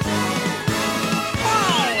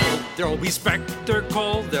 There'll be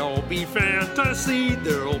spectacle, there'll be fantasy,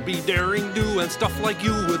 there'll be daring do and stuff like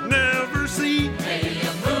you would never see. Maybe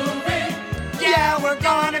a movie. Yeah, we're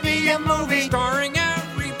gonna be a movie Starring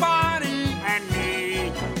everybody and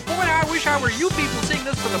me. Boy, I wish I were you people seeing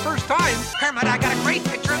this for the first time. Kermit, I got a great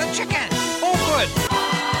picture of the chicken. Oh, good.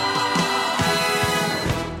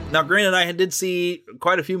 Now, granted, I did see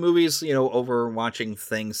quite a few movies, you know, over watching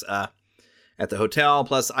things at the hotel.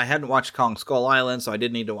 Plus, I hadn't watched Kong Skull Island, so I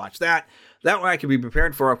did need to watch that. That way I could be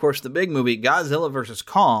prepared for, of course, the big movie, Godzilla vs.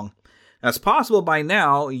 Kong. Now, it's possible by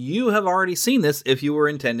now you have already seen this if you were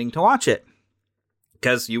intending to watch it,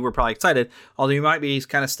 because you were probably excited, although you might be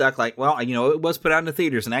kind of stuck like, well, you know, it was put out in the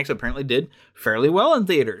theaters and actually apparently did fairly well in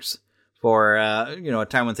theaters for, you know, a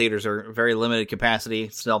time when theaters are very limited capacity.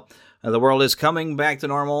 Still, the world is coming back to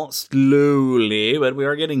normal slowly, but we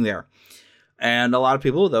are getting there. And a lot of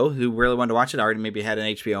people, though, who really wanted to watch it already maybe had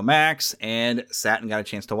an HBO Max and sat and got a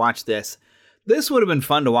chance to watch this. This would have been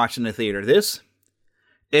fun to watch in the theater.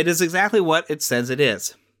 It is exactly what it says it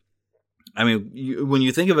is. I mean, when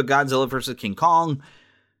you think of a Godzilla vs. King Kong,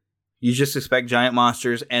 you just expect giant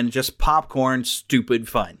monsters and just popcorn stupid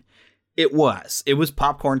fun. It was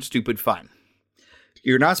popcorn stupid fun.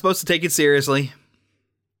 You're not supposed to take it seriously.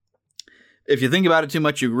 If you think about it too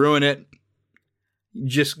much, you ruin it.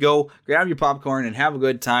 Just go grab your popcorn and have a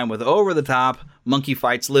good time with over-the-top monkey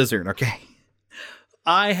fights lizard, okay?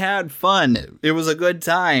 I had fun. It was a good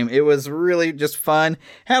time. It was really just fun.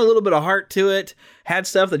 Had a little bit of heart to it. Had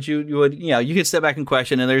stuff that you would, you know, you could step back and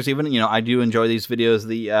question. And there's even, you know, I do enjoy these videos,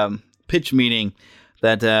 the pitch meeting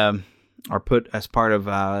that are put as part of,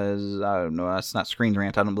 no, that's not Screen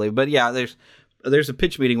Rant, I don't believe. But yeah, there's a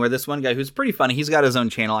pitch meeting where this one guy who's pretty funny, he's got his own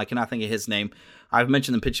channel. I cannot think of his name. I've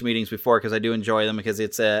mentioned the pitch meetings before because I do enjoy them because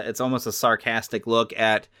it's almost a sarcastic look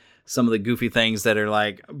at some of the goofy things that are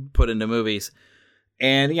like put into movies.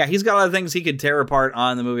 And yeah, he's got a lot of things he could tear apart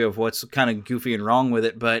on the movie of what's kind of goofy and wrong with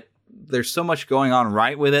it, but there's so much going on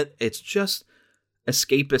right with it. It's just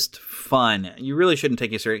escapist fun. You really shouldn't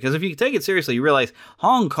take it seriously because if you take it seriously, you realize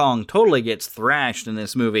Hong Kong totally gets thrashed in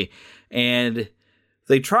this movie. And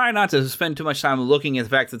they try not to spend too much time looking at the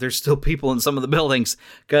fact that there's still people in some of the buildings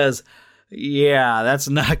because, yeah, that's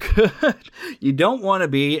not good. You don't want to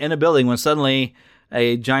be in a building when suddenly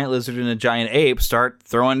a giant lizard and a giant ape start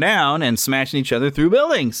throwing down and smashing each other through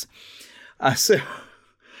buildings. So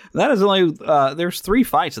that is only, there's 3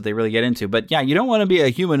 fights that they really get into. But yeah, you don't want to be a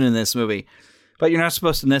human in this movie. But you're not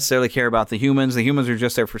supposed to necessarily care about the humans. The humans are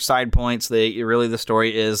just there for side points. The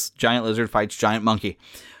story is giant lizard fights giant monkey.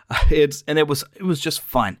 It was just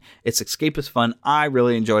fun. It's escapist fun. I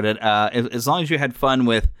really enjoyed it. As long as you had fun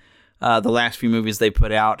with the last few movies they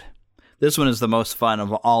put out, this one is the most fun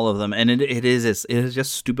of all of them, and it is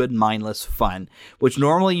just stupid, mindless fun, which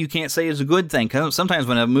normally you can't say is a good thing. Because sometimes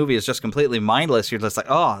when a movie is just completely mindless, you're just like,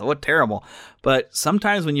 oh, what terrible. But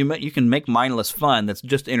sometimes when you can make mindless fun that's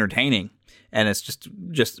just entertaining, and it's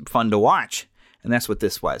just fun to watch, and that's what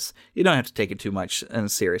this was. You don't have to take it too much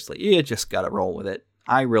and seriously. You just gotta roll with it.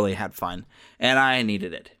 I really had fun, and I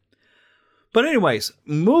needed it. But anyways,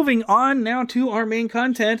 moving on now to our main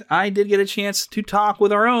content, I did get a chance to talk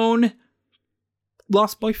with our own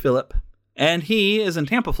Lost Boy Philip. And he is in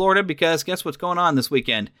Tampa, Florida, because guess what's going on this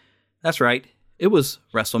weekend? That's right, it was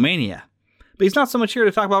WrestleMania. But he's not so much here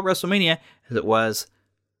to talk about WrestleMania as it was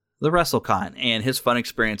the WrestleCon and his fun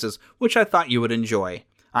experiences, which I thought you would enjoy.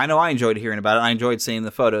 I know I enjoyed hearing about it. I enjoyed seeing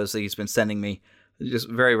the photos that he's been sending me. Just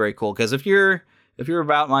very, very cool. Because if you're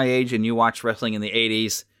about my age and you watched wrestling in the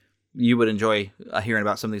 80s, you would enjoy hearing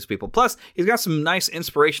about some of these people. Plus, he's got some nice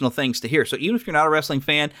inspirational things to hear. So even if you're not a wrestling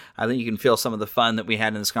fan, I think you can feel some of the fun that we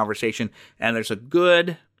had in this conversation. And there's a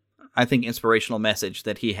good, I think, inspirational message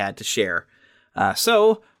that he had to share.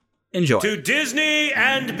 So, enjoy. To Disney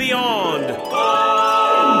and beyond.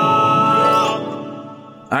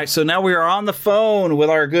 All right, so now we are on the phone with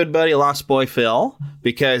our good buddy Lost Boy Phil,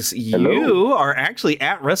 because you are actually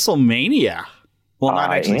at WrestleMania. Well,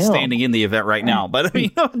 not actually standing in the event right now, but I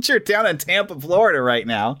mean, you're down in Tampa, Florida right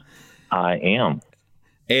now. I am.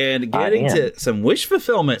 And getting to some wish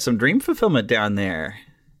fulfillment, some dream fulfillment down there.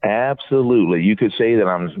 Absolutely. You could say that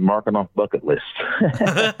I'm marking off bucket lists.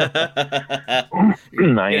 I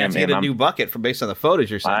am. Get a new bucket based on the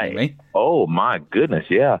photos you're sending me. Oh, my goodness,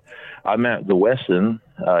 yeah. I'm at the Westin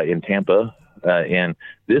in Tampa, and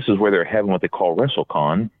this is where they're having what they call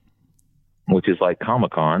WrestleCon, which is like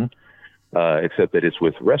Comic-Con. Except that it's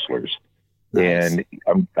with wrestlers. Nice. And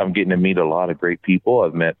I'm getting to meet a lot of great people.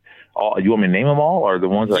 I've met all. You want me to name them all, or the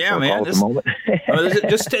ones that I can recall at the moment?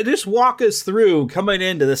 just walk us through coming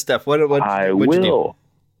into this stuff. What I will.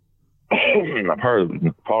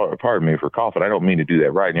 Pardon me for coughing. I don't mean to do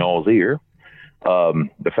that right in y'all's ear.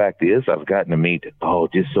 The fact is, I've gotten to meet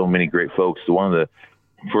just so many great folks. One of the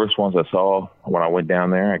first ones I saw when I went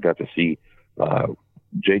down there, I got to see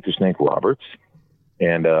Jake the Snake Roberts.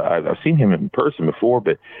 And I've seen him in person before,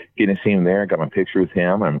 but getting to see him there, I got my picture with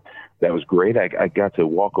him, and that was great. I got to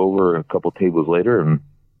walk over a couple tables later, and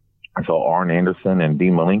I saw Arn Anderson and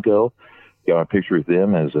Dean Malenko. Got my picture with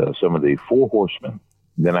them as some of the Four Horsemen.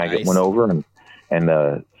 Then I went over, and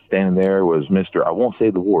standing there was Mr. I won't say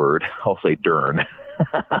the word, I'll say Dern.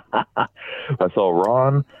 I saw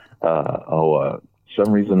Ron.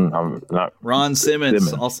 Some reason I'm not Ron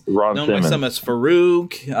Simmons. Ron Simmons. Some as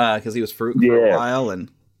Farouk because he was Farouk for a while, and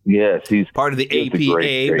yes, he's part of the APA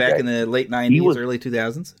great back in the late '90s, early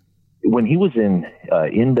 2000s. When he was in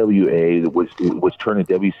NWA, was turned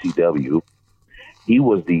to WCW, he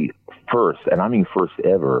was the first, and I mean first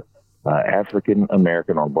ever, African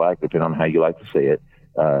American or black, depending on how you like to say it,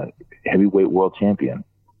 heavyweight world champion.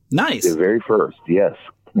 Nice, the very first, yes.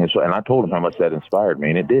 And I told him how much that inspired me,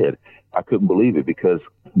 and it did. I couldn't believe it because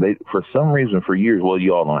they, for some reason, for years, well,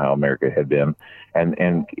 you all know how America had been. And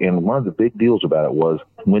one of the big deals about it was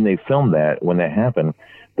when they filmed that, when that happened,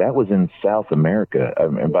 that was in South America.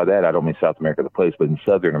 And by that, I don't mean South America, the place, but in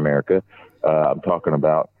Southern America. I'm talking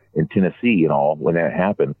about in Tennessee and all, when that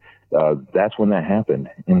happened. That's when that happened.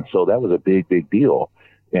 And so that was a big, big deal.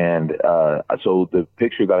 And so the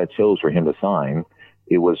picture that I chose for him to sign,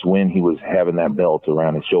 it was when he was having that belt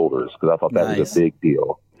around his shoulders, because I thought that was a big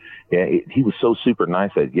deal. Yeah, he was so super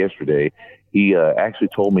nice that yesterday he actually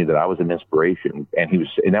told me that I was an inspiration,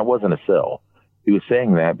 and that wasn't a sell. He was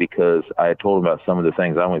saying that because I had told him about some of the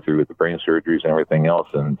things I went through with the brain surgeries and everything else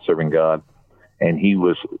and serving God. And he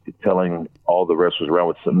was telling all the wrestlers around,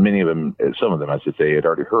 with some of them, I should say, had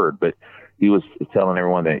already heard, but he was telling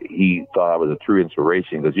everyone that he thought I was a true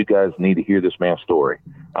inspiration because you guys need to hear this man's story.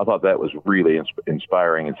 I thought that was really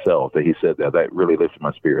inspiring itself, that he said that. That really lifted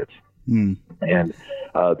my spirits. And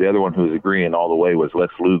the other one who was agreeing all the way was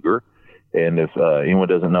Lex Luger. And if anyone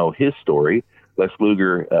doesn't know his story, Lex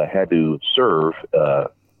Luger had to serve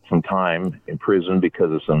some time in prison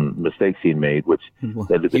because of some mistakes he had made, which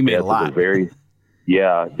led to the death of a very,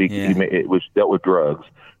 which dealt with drugs,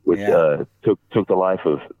 which took the life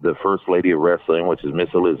of the first lady of wrestling, which is Miss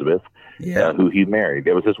Elizabeth, who he married.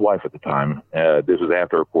 That was his wife at the time. This was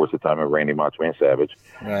after, of course, the time of Randy Macho Man Savage.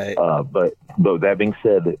 Right. But that being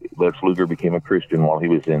said, Lex Luger became a Christian while he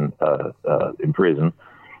was in prison,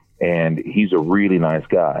 and he's a really nice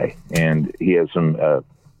guy. And he has some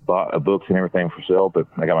books and everything for sale. But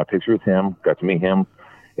I got my picture with him, got to meet him,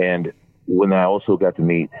 and when I also got to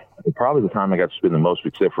meet, probably the time I got to spend the most,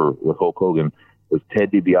 except for with Hulk Hogan, was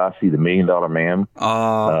Ted DiBiase, the $1 Million Man.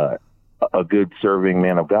 A good serving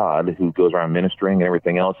man of God who goes around ministering and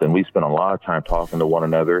everything else. And we spent a lot of time talking to one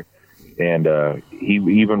another. And he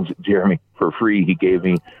even, Jeremy, for free, he gave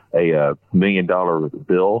me a $1 million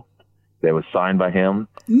bill that was signed by him.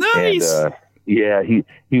 Nice. And, he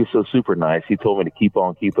was so super nice. He told me to keep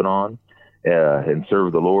on keeping on and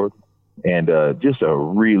serve the Lord. and just a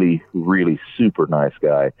really, really super nice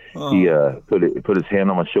guy. Oh. He put his hand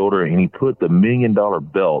on my shoulder, and he put the $1 million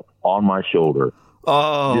belt on my shoulder.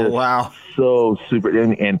 Oh, just wow. So super.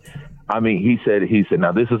 And I mean, he said,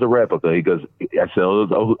 now this is a replica. He goes, I said,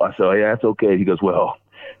 yeah, that's okay. He goes,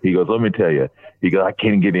 let me tell you. He goes, I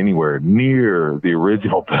can't get anywhere near the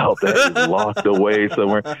original belt that is locked away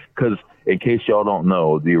somewhere. Because in case y'all don't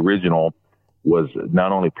know, the original was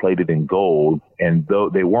not only plated in gold, and though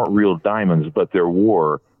they weren't real diamonds, but there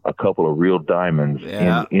were a couple of real diamonds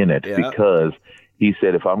in it, because he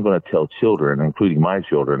said, if I'm going to tell children, including my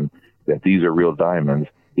children, that these are real diamonds,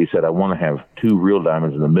 he said, I want to have 2 real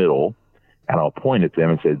diamonds in the middle, and I'll point at them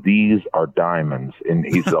and say, these are diamonds. And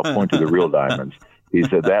he said, I'll point to the real diamonds. He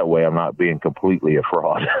said, that way I'm not being completely a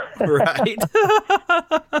fraud. Right.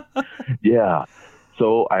 Yeah.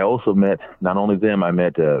 So I also met, not only them, I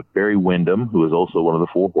met Barry Windham, who is also one of the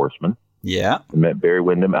 4 Horsemen. Yeah. I met Barry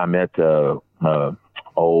Windham. I met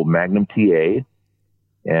Magnum TA.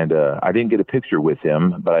 And I didn't get a picture with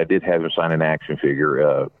him, but I did have him sign an action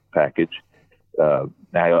figure package.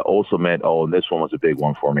 I also met, and this one was a big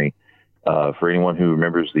one for me, for anyone who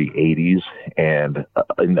remembers the 80s and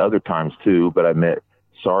in other times too, but I met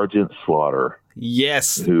Sergeant Slaughter.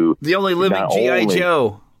 Yes. Who the only living G.I.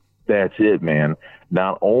 Joe. That's it, man.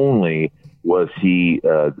 Not only was he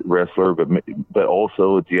a wrestler, but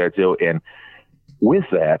also a G.I. Joe. And with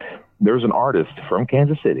that, there's an artist from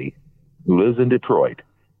Kansas City who lives in Detroit,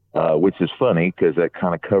 which is funny because that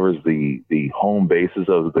kind of covers the home bases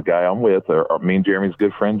of the guy I'm with, or me and Jeremy's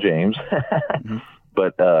good friend, James. Mm-hmm.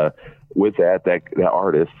 But with that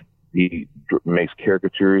artist, he makes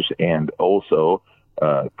caricatures and also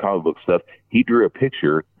comic book stuff. He drew a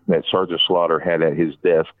picture that Sergeant Slaughter had at his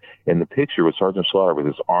desk, and the picture was Sergeant Slaughter with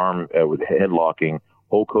his arm, with headlocking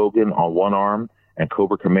Hulk Hogan on one arm and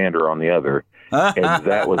Cobra Commander on the other. And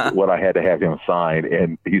that was what I had to have him sign.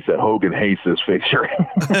 And he said, Hogan hates this picture.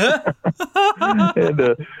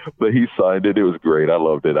 But he signed it. It was great. I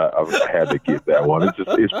loved it. I had to get that one.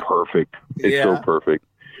 It's perfect. It's so perfect.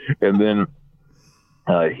 And then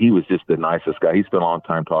he was just the nicest guy. He spent a long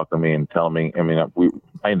time talking to me and telling me,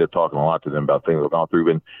 I ended up talking a lot to them about things I've gone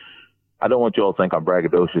through. And I don't want you all to think I'm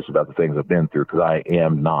braggadocious about the things I've been through, because I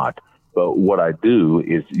am not. But what I do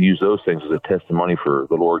is use those things as a testimony for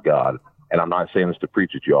the Lord God. And I'm not saying this to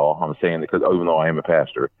preach at y'all. I'm saying it because, even though I am a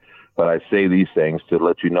pastor, but I say these things to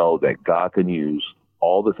let you know that God can use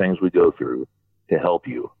all the things we go through to help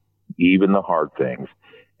you, even the hard things,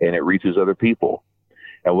 and it reaches other people.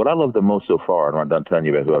 And what I love the most so far, and I'm not done telling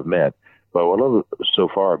you about who I've met, but what I love so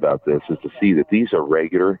far about this is to see that these are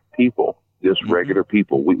regular people, just regular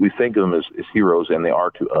people. We think of them as heroes, and they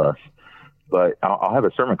are to us. But I'll have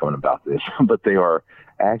a sermon coming about this, but they are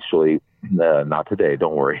actually, not today,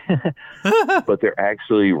 don't worry, but they're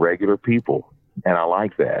actually regular people, and I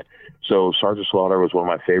like that. So Sergeant Slaughter was one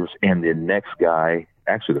of my favorites, and the next guy,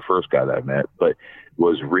 actually the first guy that I met, but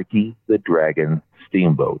was Ricky the Dragon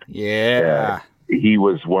Steamboat. Yeah. He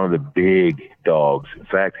was one of the big dogs. In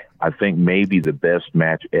fact, I think maybe the best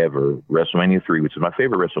match ever, WrestleMania 3, which is my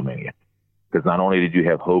favorite WrestleMania, because not only did you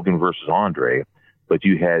have Hogan versus Andre, but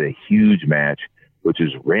you had a huge match, which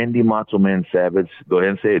is Randy Macho Man Savage. Go ahead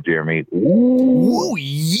and say it, Jeremy. Ooh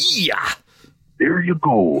yeah. There you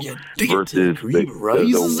go. Yeah, versus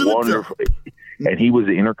the wonderful. And he was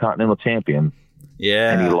the Intercontinental Champion.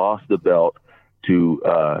 Yeah. And he lost the belt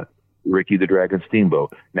to Ricky the Dragon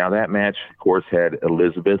Steamboat. Now, that match, of course, had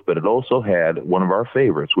Elizabeth, but it also had one of our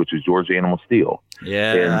favorites, which is George Animal Steel.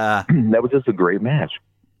 Yeah. And that was just a great match.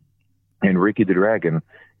 And Ricky the Dragon,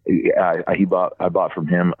 I bought from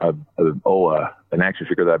him an action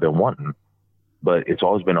figure that I've been wanting, but it's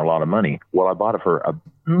always been a lot of money. Well, I bought it for a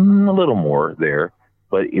little more there,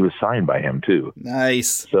 but it was signed by him too.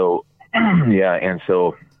 Nice. So, yeah, and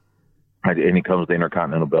he comes with the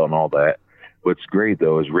Intercontinental belt and all that. What's great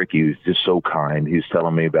though is Ricky was just so kind. He was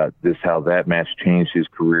telling me about this, how that match changed his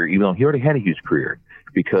career, even though he already had a huge career,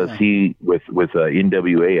 because he with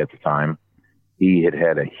NWA at the time, he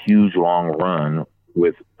had a huge long run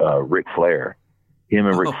with Ric Flair. Him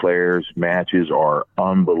and Ric Flair's matches are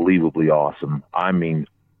unbelievably awesome. I mean,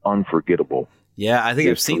 unforgettable. Yeah, I think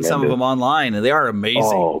I've seen some of them online, and they are amazing.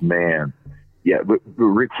 Oh, man. Yeah, but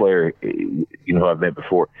Ric Flair, I've met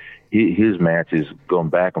before, his matches going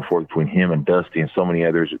back and forth between him and Dusty and so many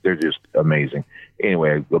others, they're just amazing.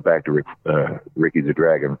 Anyway, I go back to Ricky the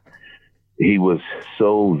Dragon. He was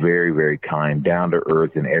so very, very kind, down to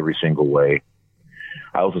earth in every single way.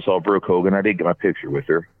 I also saw Brooke Hogan. I didn't get my picture with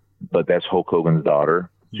her, but that's Hulk Hogan's daughter.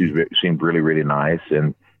 She seemed really, really nice.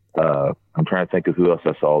 And I'm trying to think of who else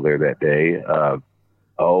I saw there that day.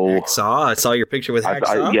 Hacksaw. I saw your picture with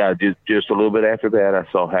Hacksaw. Yeah, just a little bit after that, I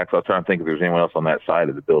saw Hacksaw. I'm trying to think if there's anyone else on that side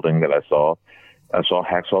of the building that I saw. I saw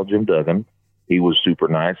Hacksaw Jim Duggan. He was super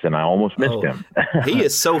nice, and I almost missed him. He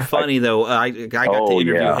is so funny, though. I got to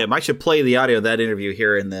interview him. I should play the audio of that interview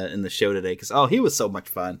here in the show today because he was so much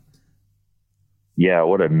fun. Yeah,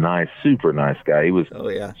 what a super nice guy. He was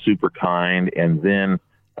super kind. And then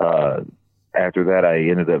after that, I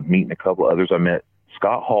ended up meeting a couple others. I met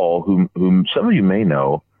Scott Hall, whom some of you may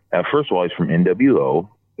know. First of all, he's from NWO,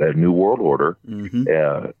 New World Order.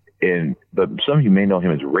 Mm-hmm. But some of you may know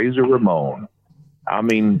him as Razor Ramon. I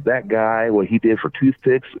mean, that guy, what he did for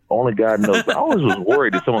toothpicks, only God knows. I always was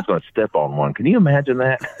worried that someone's going to step on one. Can you imagine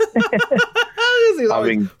that?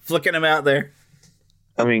 He's flicking him out there.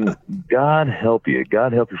 I mean, God help you.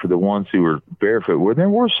 God help you for the ones who were barefoot. Well, there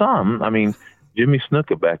were some. I mean, Jimmy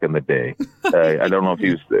Snuka back in the day. I don't know if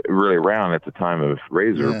he was really around at the time of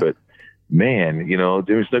Razor, but man,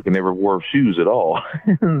 Jimmy Snuka never wore shoes at all.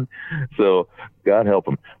 So God help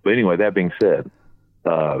him. But anyway, that being said,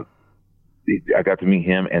 I got to meet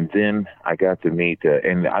him, and then I got to meet,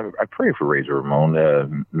 and I pray for Razor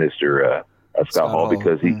Ramon, Mr. Scott Hall,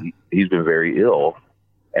 because he's been very ill.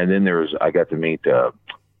 And then I got to meet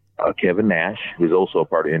Kevin Nash, who's also a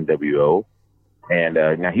part of NWO. And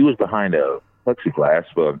now he was behind a plexiglass,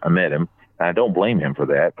 but I met him. And I don't blame him for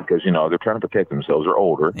that because, they're trying to protect themselves. They're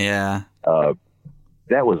older. Yeah.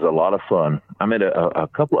 That was a lot of fun. I met a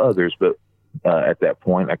couple others, but at that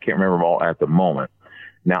point, I can't remember them all at the moment.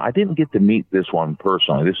 Now, I didn't get to meet this one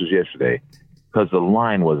personally. This was yesterday because the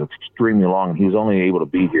line was extremely long. He was only able to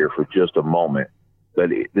be here for just a moment.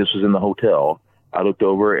 But this was in the hotel. I looked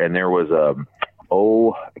over, and there was, I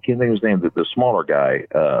can't think of his name, the smaller guy,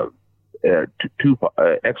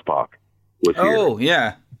 X-Pac was here. Oh,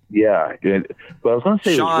 yeah. Yeah. But I was going to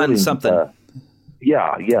say Sean really, something.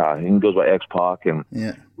 Yeah. He goes by X-Pac, and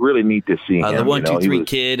really neat to see him. The 1, 2, 3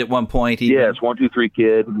 kid at one point. Yes, 1, 2, 3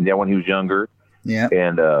 kid. Yeah, when he was younger. Yeah.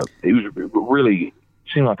 And he was really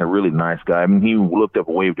seemed like a really nice guy. I mean, he looked up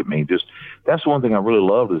and waved at me. That's the one thing I really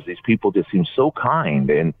loved is these people just seem so kind.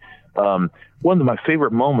 And one of my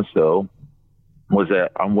favorite moments, though, was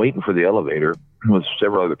that I'm waiting for the elevator with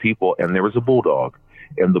several other people, and there was a bulldog.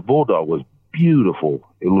 And the bulldog was beautiful,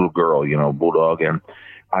 a little girl, bulldog. And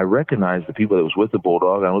I recognized the people that was with the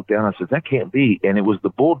bulldog. I looked down and I said, that can't be. And it was the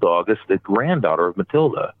bulldog. It's the granddaughter of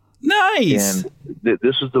Matilda. Nice. And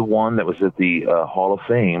this is the one that was at the Hall of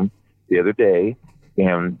Fame the other day.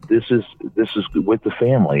 And this is with the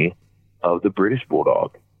family of the British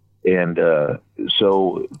Bulldog. And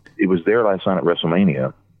so it was there last night at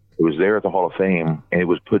WrestleMania. It was there at the Hall of Fame, and it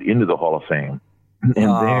was put into the Hall of Fame. And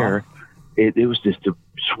there, it was just the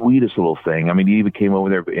sweetest little thing. I mean, he even came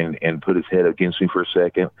over there and put his head against me for a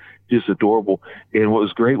second. Just adorable. And what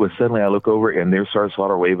was great was suddenly I look over, and there's Sergeant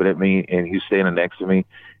Slaughter waving at me, and he's standing next to me,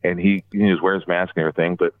 and he was wearing his mask and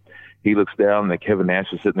everything, but he looks down, and Kevin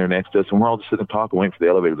Nash is sitting there next to us, and we're all just sitting there talking, waiting for the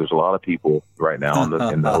elevator. There's a lot of people right now in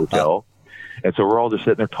the hotel. And so we're all just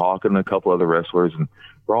sitting there talking, and a couple other wrestlers, and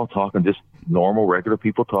we're all talking, just normal, regular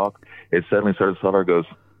people talk. And suddenly Sergeant Slaughter goes,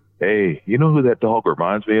 hey, you know who that dog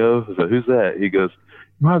reminds me of? I said, who's that? He goes,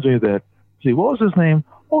 reminds me of that. See, what was his name?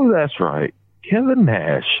 Oh, that's right, Kevin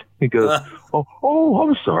Nash. He goes, oh,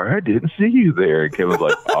 I'm sorry, I didn't see you there. And Kevin's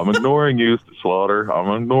like, I'm ignoring you, Slaughter.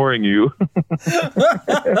 I'm ignoring you. And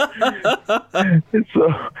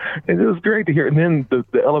it was great to hear. And then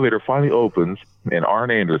the elevator finally opens, and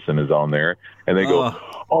Arn Anderson is on there, and they go,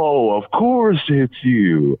 oh, of course it's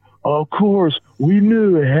you. Of course, we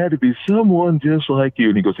knew it had to be someone just like you.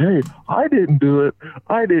 And he goes, hey, I didn't do it.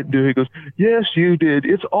 He goes, yes, you did.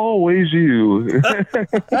 It's always you.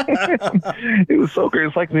 It was so great.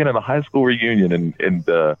 It's like being in a high school reunion. And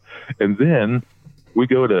then we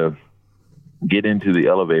go to get into the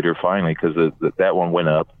elevator finally because that one went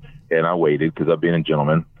up, and I waited because I've been a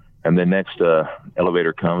gentleman. And the next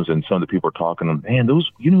elevator comes, and some of the people are talking. Man,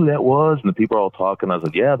 you know who that was? And the people are all talking. I was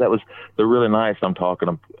like, yeah, they're really nice. I'm talking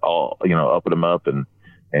them all, upping them up and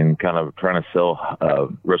kind of trying to sell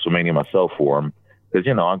WrestleMania myself for them because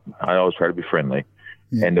I always try to be friendly.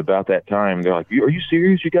 Yeah. And about that time, they're like, are you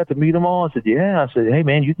serious? You got to meet them all? I said, yeah. I said, hey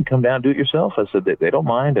man, you can come down and do it yourself. I said they don't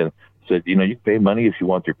mind, and I said, you can pay money if you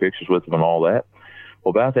want your pictures with them and all that.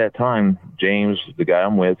 Well, about that time, James, the guy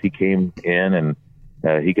I'm with, he came in and.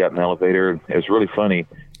 He got in the elevator. It was really funny.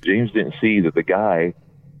 James didn't see that the guy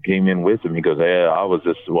came in with him. He goes, "Yeah, I was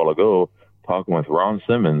just a while ago talking with Ron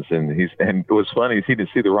Simmons," and it was funny. He didn't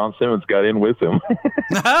see that Ron Simmons got in with him,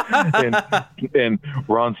 and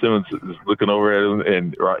Ron Simmons is looking over at him,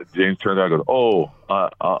 and James turns around and goes, "Oh,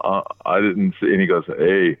 I didn't see." And he goes,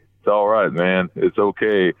 "Hey, It's all right, man. It's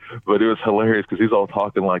okay. But it was hilarious because he's all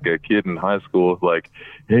talking like a kid in high school. Like,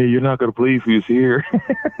 hey, you're not going to believe who's here.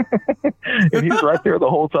 And he's right there the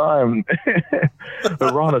whole time.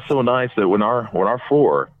 But Ron is so nice that when our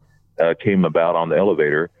floor came about on the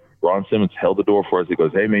elevator, Ron Simmons held the door for us. He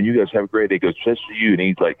goes, hey, man, you guys have a great day. He goes, just for you. And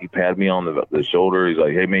he's like, he patted me on the shoulder. He's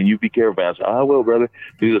like, hey, man, you be careful. I said, I will, brother.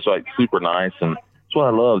 He's just like super nice. And that's what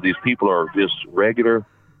I love. These people are just regular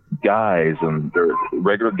guys and they're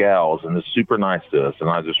regular gals, and they're super nice to us, and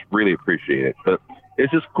I just really appreciate it. But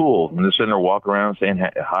it's just cool. And they're sitting there walking around saying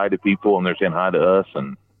hi to people, and they're saying hi to us.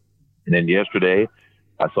 And then yesterday,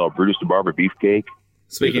 I saw Brutus the Barber Beefcake.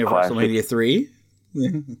 Speaking of WrestleMania 3.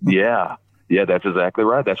 Yeah, that's exactly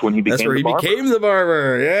right. That's when he became the barber. Became the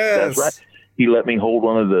barber. Yes, that's right. He let me hold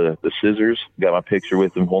one of the scissors. Got my picture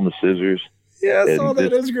with him holding the scissors. Yeah, I saw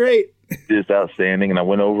that. It was great. Just outstanding. And I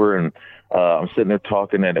went over and I'm sitting there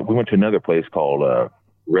talking, and we went to another place called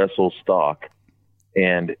Wrestle Stock,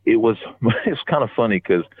 and it's kind of funny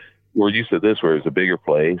because we're used to this where it's a bigger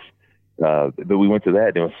place, but we went to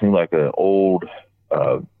that and it seemed like an old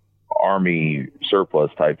army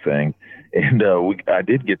surplus type thing, and I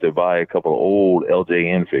did get to buy a couple of old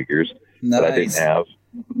LJN figures that I didn't have,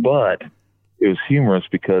 but it was humorous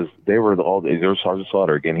because they were Sergeant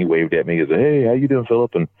Slaughter again. He waved at me. He goes, hey, how you doing,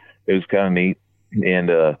 Philip? And it was kind of neat,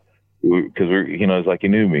 and because it's like he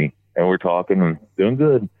knew me, and we're talking and doing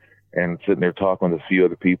good, and sitting there talking with a few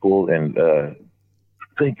other people, and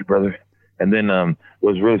thank you, brother. And then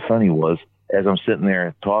what was really funny was, as I'm sitting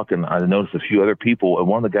there talking, I noticed a few other people, and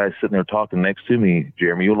one of the guys sitting there talking next to me,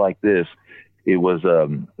 Jeremy, you'll like this. It was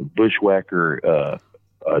Bushwhacker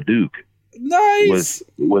Duke. Nice.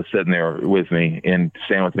 Was sitting there with me and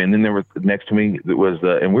standing with me, and then there was next to me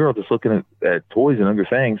and we were just looking at toys and other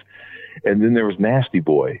things. And then there was Nasty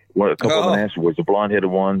Boy, a couple of Nasty Boys, the blonde-headed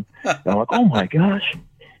one. And I'm like, oh my gosh!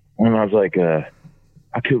 And I was like,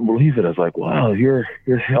 I couldn't believe it. I was like, wow, here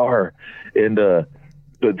they are. And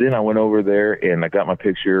but then I went over there and I got my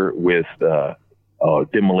picture with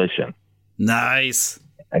Demolition. Nice.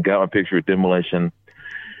 I got my picture with Demolition,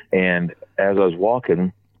 and as I was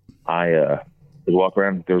walking, I was walking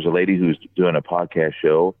around. There was a lady who was doing a podcast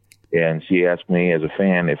show, and she asked me as a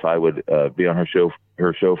fan if I would be on her show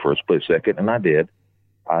for a split second, and I did.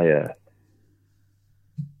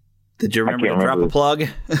 Did you remember to drop a plug?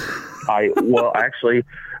 Actually,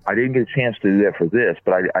 I didn't get a chance to do that for this,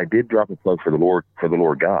 but I did drop a plug for the Lord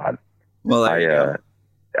God. Well, I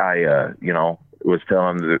was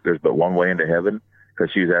telling them that there's but one way into heaven,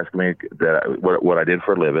 because she was asking me that what I did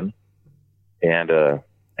for a living, and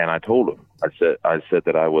I told them I said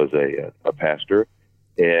that I was a pastor,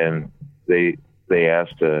 and they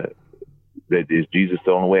asked that is Jesus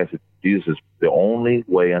the only way? I said Jesus is the only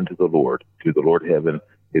way unto the Lord, to the Lord heaven,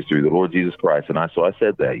 is through the Lord Jesus Christ. And so I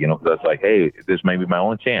said that, because I was like, hey, this may be my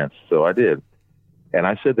only chance. So I did. And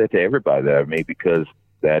I said that to everybody that I met, because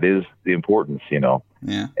that is the importance,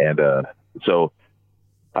 Yeah. And so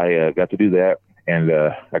I got to do that, and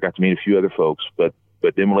I got to meet a few other folks, but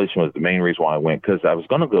Demolition was the main reason why I went, because I was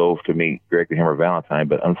going to go to meet Greg the Hammer Valentine,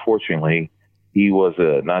 but unfortunately he was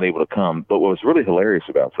not able to come. But what was really hilarious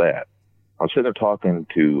about that, I was sitting there talking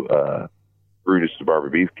to Brutus the Barber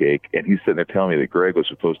Beefcake, and he's sitting there telling me that Greg was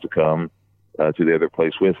supposed to come to the other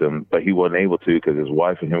place with him, but he wasn't able to because his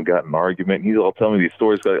wife and him got in an argument. And he's all telling me these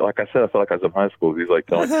stories. Like I said, I felt like I was in high school. He's like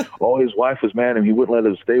telling me, his wife was mad at him. He wouldn't let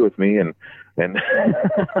him stay with me. And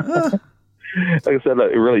like I said,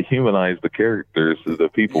 it really humanized the characters, the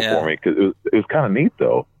people for me, because it was kind of neat,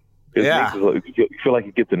 though. Yeah. You feel like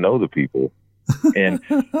you get to know the people. And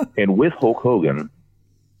with Hulk Hogan,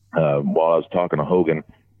 while I was talking to Hogan,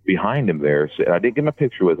 behind him there, I didn't get my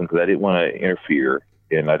picture with him because I didn't want to interfere,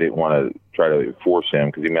 and I didn't want to try to force him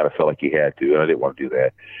because he might have felt like he had to, and I didn't want to do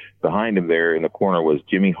that. Behind him there in the corner was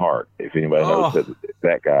Jimmy Hart, if anybody knows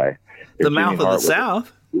that guy. The Mouth of the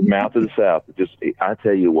South. Mouth of the South. I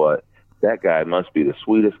tell you what, that guy must be the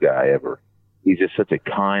sweetest guy ever. He's just such a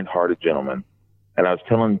kind-hearted gentleman. And I was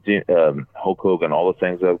telling Hulk Hogan all the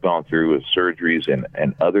things I've gone through with surgeries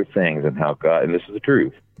and other things, and how God, and this is the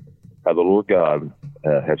truth, how the Lord God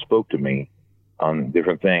had spoke to me on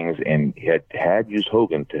different things, and had used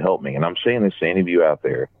Hogan to help me. And I'm saying this to any of you out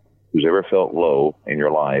there who's ever felt low in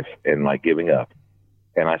your life and like giving up.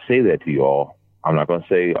 And I say that to you all. I'm not going to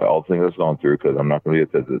say all the things I've gone through, because I'm not going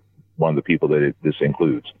to be one of the people that this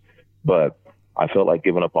includes. But I felt like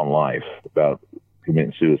giving up on life, about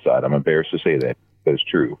committing suicide. I'm embarrassed to say that, but it's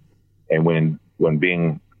true. And when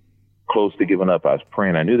being close to giving up, I was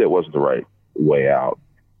praying. I knew that wasn't the right way out.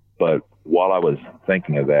 But while I was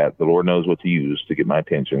thinking of that, the Lord knows what to use to get my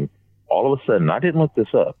attention. All of a sudden, I didn't look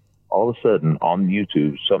this up. all of a sudden on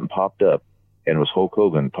YouTube, something popped up, and it was Hulk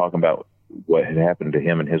Hogan talking about what had happened to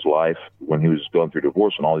him in his life when he was going through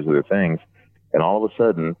divorce and all these other things. And all of a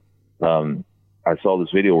sudden, I saw this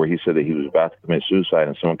video where he said that he was about to commit suicide,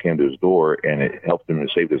 and someone came to his door, and it helped him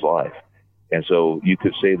to save his life. And so you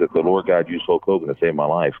could say that the Lord God used Hulk Hogan to save my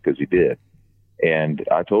life, because he did. And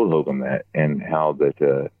I told Hogan that, and how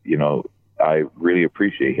that, I really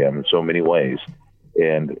appreciate him in so many ways.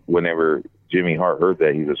 And whenever Jimmy Hart heard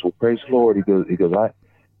that, he goes, well, praise the Lord. He goes,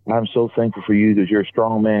 I'm so thankful for you because you're a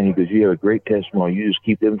strong man. He goes, you have a great testimony. You just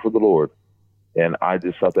keep living for the Lord. And I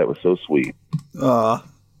just thought that was so sweet.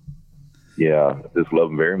 Yeah, just love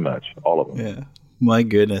them very much, all of them. Yeah, my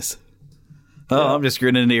goodness. Oh, yeah. I'm just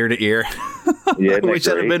grinning ear to ear. Yeah, I wish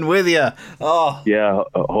I'd have been with you. Oh, yeah.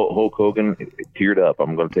 Hulk Hogan teared up.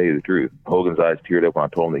 I'm going to tell you the truth. Hogan's eyes teared up when I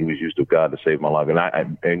told him that he was used of God to save my life.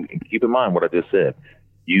 And keep in mind what I just said.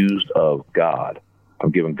 Used of God.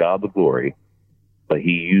 I'm giving God the glory, but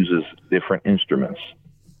he uses different instruments.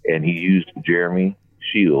 And he used Jeremy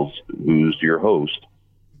Shields, who's your host.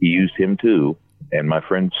 He used him too. And my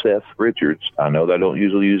friend Seth Richards. I know that I don't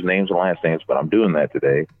usually use names and last names, but I'm doing that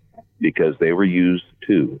today because they were used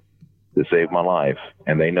too to save my life,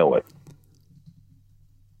 and they know it.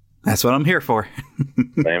 That's what I'm here for.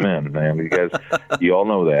 Amen, man. You guys, you all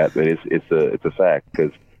know that, but it's a fact,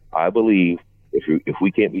 because I believe if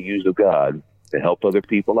we can't be used of God to help other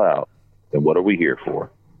people out, then what are we here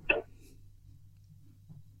for?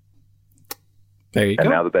 There you and go.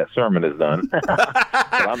 now that sermon is done,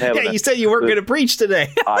 I'm having you said you weren't going to preach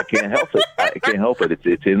today. I can't help it. I can't help it.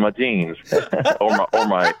 It's in my jeans, or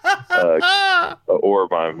my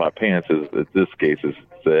pants, as this case is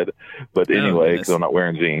said. But anyway, because I'm not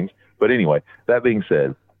wearing jeans. But anyway, that being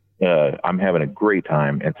said, I'm having a great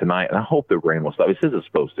time, and tonight, and I hope the rain will stop. It says it's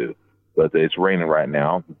supposed to, but it's raining right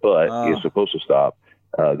now. But it's supposed to stop.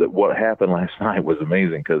 That what happened last night was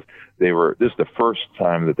amazing, because this is the first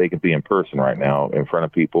time that they can be in person right now in front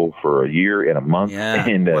of people for a year and a month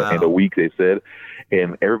and a week, they said.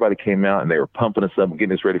 And everybody came out and they were pumping us up and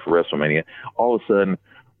getting us ready for WrestleMania. All of a sudden,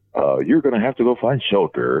 you're going to have to go find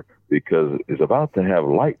shelter because it's about to have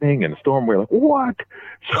lightning and storm. We're like, what?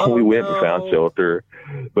 So we went and found shelter.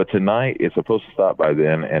 But tonight it's supposed to stop by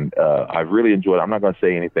then. And I've really enjoyed it. I'm not going to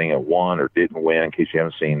say anything that won or didn't win in case you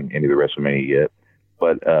haven't seen any of the WrestleMania yet.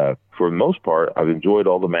 But for the most part, I've enjoyed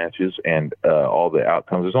all the matches and all the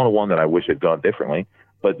outcomes. There's only one that I wish had gone differently,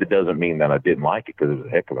 but it doesn't mean that I didn't like it, because it was a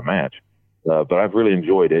heck of a match. But I've really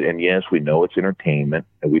enjoyed it. And yes, we know it's entertainment,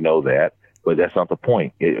 and we know that, but that's not the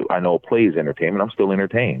point. I know it plays entertainment. I'm still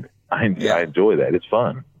entertained. I enjoy that. It's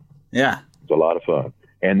fun. Yeah. It's a lot of fun.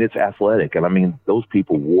 And it's athletic. And I mean, those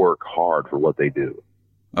people work hard for what they do.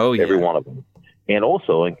 Oh, yeah. Every one of them. And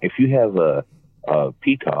also, if you have a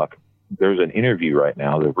Peacock, there's an interview right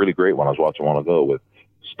now, the really great one I was watching a while ago, with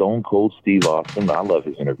Stone Cold Steve Austin. I love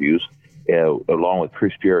his interviews, along with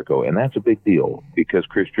Chris Jericho. And that's a big deal, because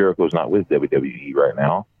Chris Jericho is not with WWE right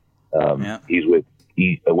now. He's with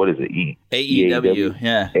what is it? AEW.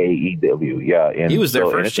 Yeah. AEW. Yeah. And he was their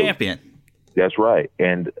first champion. That's right.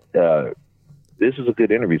 And this is a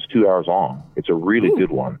good interview. It's 2 hours long. It's a really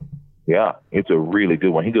good one. Yeah, it's a really good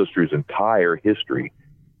one. He goes through his entire history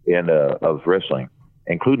of wrestling,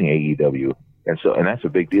 including AEW. And that's a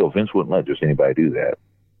big deal. Vince wouldn't let just anybody do that.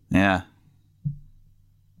 Yeah.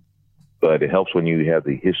 But it helps when you have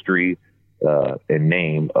the history and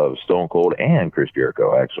name of Stone Cold and Chris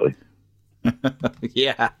Jericho, actually.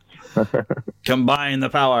 Yeah. Combine the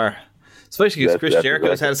power. Especially because Chris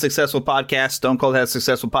Jericho's had a successful podcast. Stone Cold had a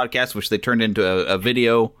successful podcast, which they turned into a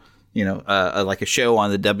video, like a show on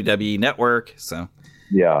the WWE network. So,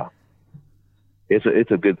 yeah.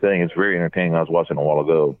 It's a good thing. It's very entertaining. I was watching a while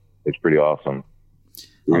ago. It's pretty awesome.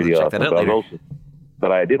 Really awesome. Check that out later.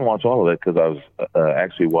 But I didn't watch all of it because I was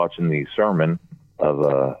actually watching the sermon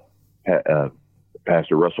of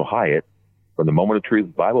Pastor Russell Hyatt from the Moment of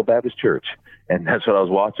Truth Bible Baptist Church. And that's what I was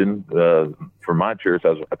watching for my church.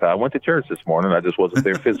 I went to church this morning. I just wasn't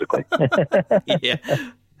there physically. Yeah.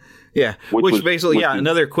 Yeah, which basically,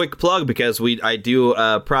 another quick plug, because I do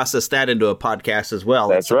process that into a podcast as well.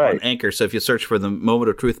 That's right. On Anchor. So if you search for the Moment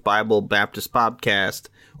of Truth Bible Baptist podcast,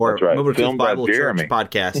 or Moment of Truth Bible Church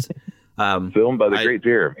podcast. Filmed by the great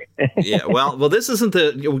Jeremy. Yeah, well, this isn't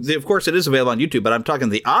of course it is available on YouTube, but I'm talking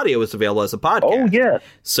the audio is available as a podcast. Oh, yes.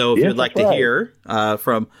 So if you'd like to hear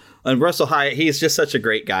from Russell Hyatt, he's just such a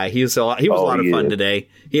great guy. He was a lot of fun today.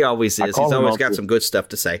 He always is. He's always got some good stuff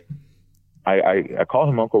to say. I call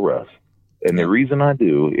him Uncle Russ. And the reason I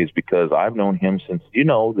do is because I've known him since, in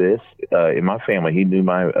my family, he knew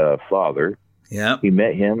my father. Yeah. He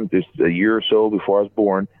met him just a year or so before I was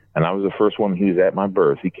born. And I was the first one. He was at my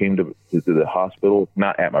birth. He came to the hospital,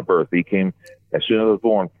 not at my birth. He came as soon as I was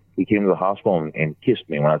born. He came to the hospital and kissed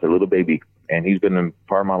me when I was a little baby. And he's been a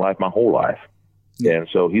part of my life my whole life. And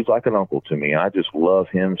so he's like an uncle to me. And I just love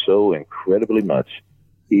him so incredibly much.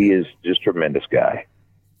 He is just a tremendous guy.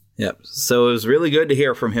 Yep. So it was really good to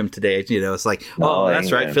hear from him today. You know, it's like,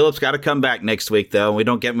 that's right. Philip's got to come back next week, though. We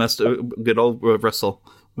don't get good old Russell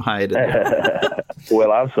Hyde.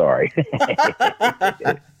 Well, I'm sorry.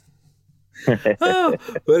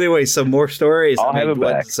 But anyway, some more stories. I'll have him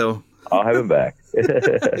back. I'll have him back.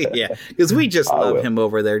 Yeah, because we just love him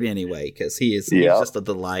over there anyway, because he's just a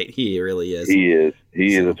delight. He really is. He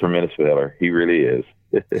is a tremendous feller. He really is.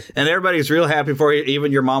 And everybody's real happy for you.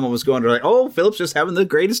 Even your mama was going to like, oh, Philip's just having the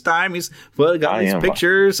greatest time. He's got these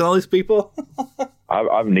pictures and all these people.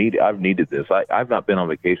 I've needed this. I've not been on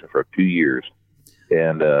vacation for 2 years,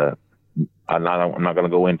 and I'm not going to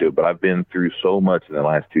go into it, but I've been through so much in the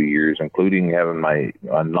last 2 years, including having my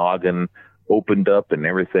noggin opened up and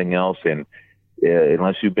everything else. And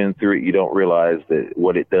unless you've been through it, you don't realize that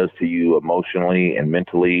what it does to you emotionally and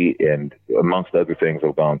mentally, and amongst other things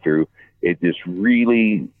I've gone through. It just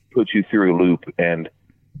really puts you through a loop. And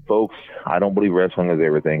folks, I don't believe wrestling is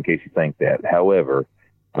everything, in case you think that. However,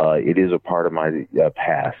 it is a part of my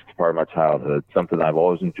past, part of my childhood, something I've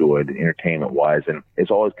always enjoyed entertainment-wise, and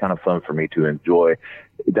it's always kind of fun for me to enjoy.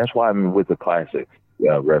 That's why I'm with the classic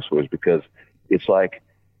wrestlers, because it's like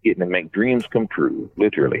getting to make dreams come true,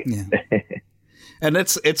 literally. Yeah. And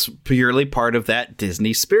it's purely part of that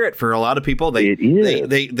Disney spirit for a lot of people. They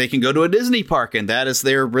can go to a Disney park, and that is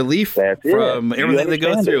their relief from everything they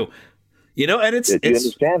go through. You know, and it's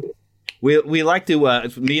understand it. We like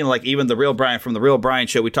to me and like even the Real Brian from the Real Brian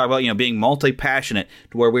Show. We talk about being multi-passionate,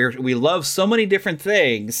 to where we love so many different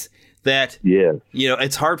things that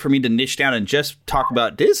it's hard for me to niche down and just talk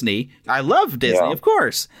about Disney. I love Disney, of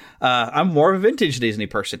course. I'm more of a vintage Disney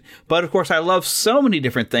person, but of course I love so many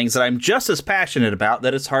different things that I'm just as passionate about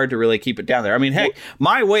that it's hard to really keep it down there. I mean, heck,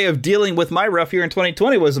 my way of dealing with my rough year in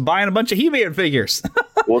 2020 was buying a bunch of He-Man figures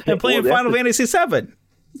and playing Final Fantasy VII.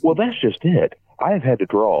 Well, that's just it. I have had to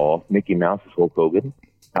draw Mickey Mouse as Hulk Hogan.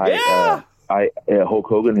 Hulk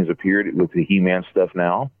Hogan has appeared with the He-Man stuff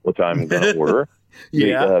now, which I'm going to order.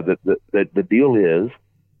 The deal is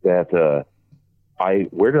that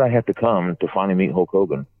where did I have to come to finally meet Hulk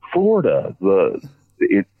Hogan? Florida.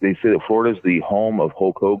 They say that Florida is the home of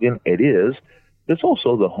Hulk Hogan. It is. It's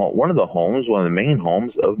also one of the main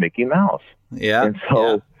homes of Mickey Mouse. Yeah. And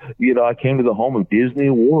so, I came to the home of Disney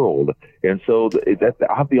World. And so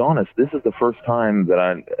I'll be honest, this is the first time that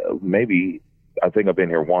I think I've been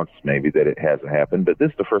here once, maybe, that it hasn't happened, but this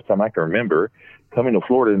is the first time I can remember coming to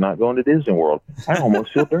Florida and not going to Disney World. I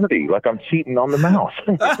almost feel dirty, like I'm cheating on the mouse.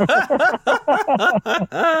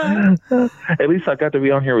 At least I got to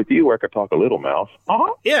be on here with you where I could talk a little mouse.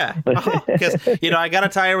 Yeah. Because, I got to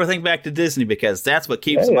tie everything back to Disney, because that's what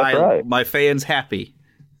keeps my fans happy.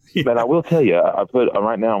 But I will tell you,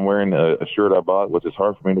 right now I'm wearing a shirt I bought, which is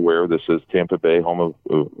hard for me to wear. This is Tampa Bay, home of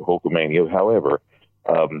Hulkamania. However,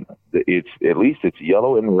 it's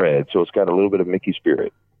yellow and red, so it's got a little bit of Mickey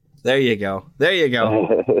spirit. There you go. So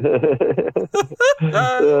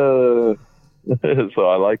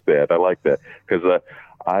I like that because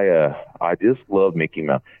I just love Mickey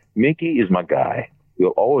Mouse. Mickey is my guy. He'll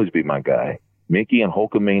always be my guy. Mickey and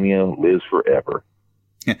Hulkamania lives forever.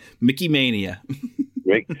 Mickey Mania.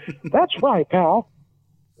 That's right, pal.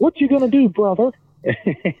 What you gonna do, brother?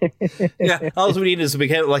 Yeah, all we need is to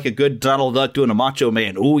have like a good Donald Duck doing a Macho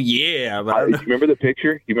Man. Oh yeah! But you remember the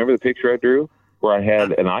picture? You remember the picture I drew where I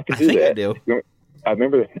had, and I can do that. I do. I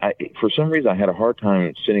remember. For some reason, I had a hard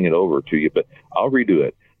time sending it over to you, but I'll redo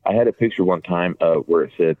it. I had a picture one time where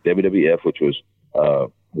it said WWF, which was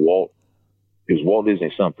Walt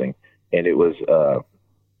Disney something, and it was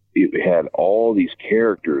it had all these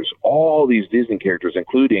characters, all these Disney characters,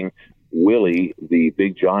 including Willie the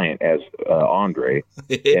Big Giant as Andre,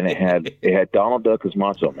 and it had Donald Duck as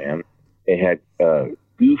Macho Man. It had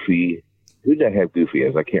Goofy. Who did I have Goofy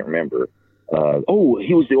as? I can't remember.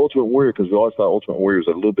 He was the Ultimate Warrior, because we always thought Ultimate Warrior was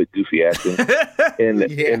a little bit goofy acting, and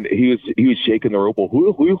he was shaking the rope.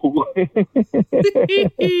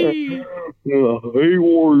 Hey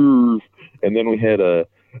Warriors! And then we had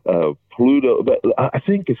Pluto, but I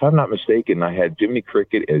think, if I'm not mistaken, I had Jiminy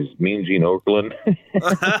Cricket as Mean Gene Okerlund.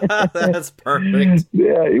 That's perfect.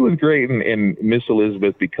 Yeah, it was great. And Miss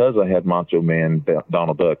Elizabeth, because I had Macho Man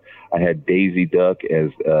Donald Duck, I had Daisy Duck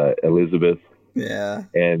as Elizabeth, Yeah.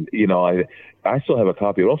 And, you know, I still have a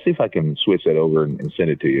copy. I'll see if I can switch that over and send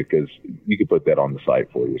it to you, because you can put that on the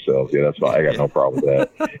site for yourself. Yeah, that's fine. I got no problem with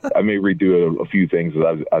that. I may redo a few things.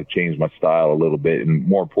 I've changed my style a little bit. And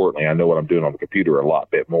more importantly, I know what I'm doing on the computer a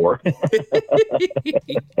lot bit more. But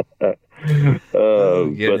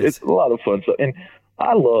it's a lot of fun stuff. And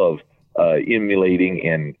I love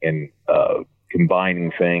emulating and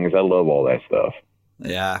combining things. I love all that stuff.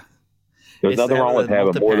 Yeah. There's nothing wrong with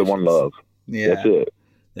having more than one love. Yeah. That's it.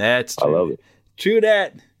 That's true. I love it. True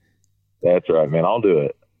that. That's right, man. I'll do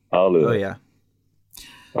it. Oh, yeah.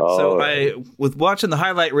 So with watching the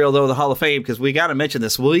highlight reel, though, of the Hall of Fame, because we got to mention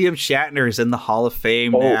this, William Shatner is in the Hall of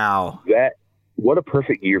Fame now. What a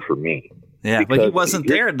perfect year for me. Yeah, but he wasn't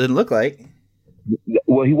there, it didn't look like.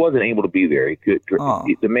 Well, he wasn't able to be there.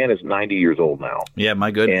 The man is 90 years old now. Yeah, my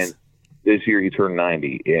goodness. And this year he turned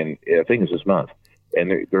 90, and I think it's this month.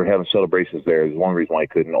 And they're having celebrations there. There's one reason why he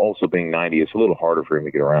couldn't. Also, being 90, it's a little harder for him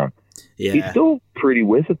to get around. Yeah. He's still pretty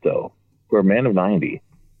with it, though. For a man of 90,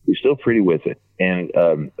 he's still pretty with it. And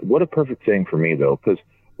what a perfect thing for me, though, because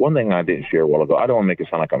one thing I didn't share a while ago, I don't want to make it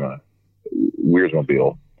sound like I'm a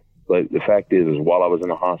Weirdsmobile, but the fact is while I was in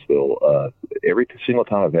the hospital, every single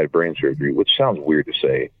time I've had brain surgery, which sounds weird to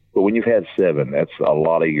say, but when you've had 7, that's a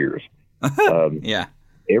lot of years. Yeah.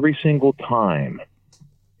 Every single time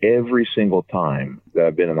that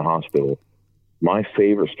I've been in the hospital, my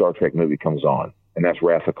favorite Star Trek movie comes on, and that's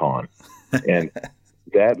Wrath of Khan. And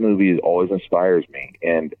that movie always inspires me,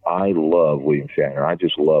 and I love William Shatner. I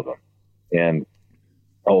just love him. And,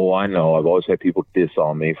 I know I've always had people diss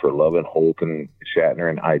on me for loving Hulk and Shatner,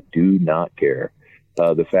 and I do not care.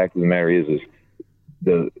 The fact of the matter is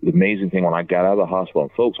the amazing thing, when I got out of the hospital,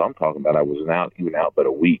 and folks, I'm talking about I wasn't out but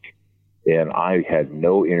a week. And I had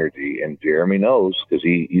no energy, and Jeremy knows, because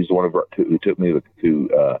he's the one who took me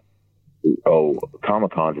to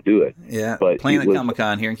Comic-Con to do it. Yeah, but Planet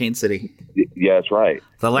Comic-Con here in Kansas City. Yeah, that's right.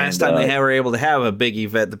 The last time they were able to have a big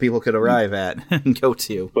event that people could arrive at and go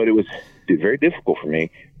to. But it was very difficult for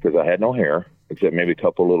me because I had no hair, except maybe a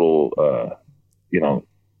couple little,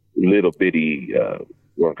 little bitty,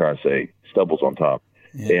 what I'm trying to say, stubbles on top.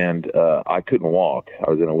 Yeah. And I couldn't walk.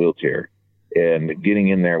 I was in a wheelchair. And getting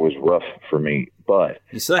in there was rough for me, but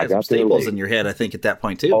you still had some staples in your head, I think, at that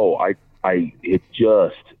point too. Oh, it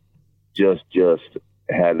just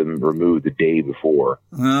had them removed the day before,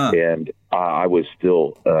 and I was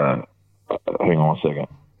still. Hang on a second.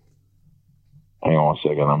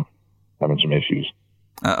 I'm having some issues.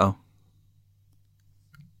 I'll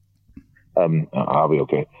be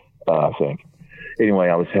okay. I think. Anyway,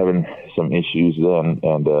 I was having some issues then,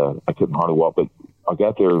 and I couldn't hardly walk, but I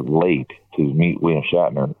got there late to meet William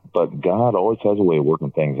Shatner, but God always has a way of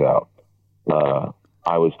working things out.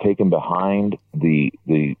 I was taken behind the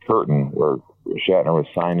curtain where Shatner was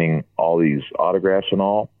signing all these autographs and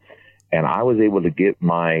all, and I was able to get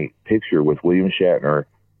my picture with William Shatner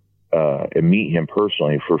and meet him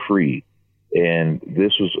personally for free. And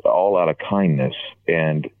this was all out of kindness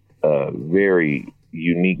and a very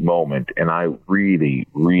unique moment, and I really,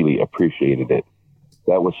 really appreciated it.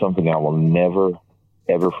 That was something I will never,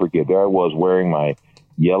 ever forget. There I was wearing my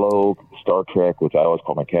yellow Star Trek, which I always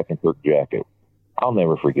call my Captain Kirk jacket. I'll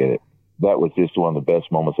never forget it. That was just one of the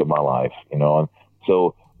best moments of my life, And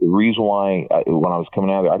so the reason why, when I was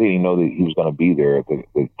coming out there, I didn't even know that he was going to be there at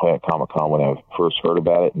the Planet Comic-Con when I first heard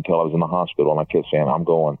about it until I was in the hospital. And I kept saying, I'm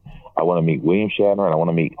going. I want to meet William Shatner and I want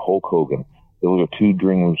to meet Hulk Hogan. Those are 2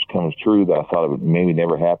 dreams come true that I thought it would maybe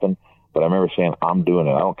never happen. But I remember saying, I'm doing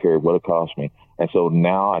it. I don't care what it costs me. And so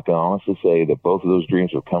now I can honestly say that both of those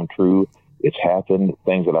dreams have come true. It's happened,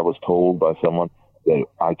 things that I was told by someone that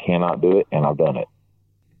I cannot do it, and I've done it.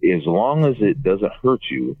 As long as it doesn't hurt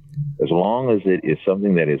you, as long as it is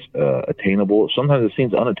something that is attainable, sometimes it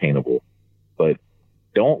seems unattainable, but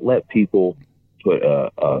don't let people put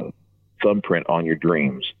a thumbprint on your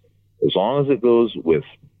dreams. As long as it goes with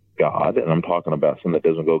God, and I'm talking about something that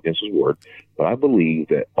doesn't go against his word, but I believe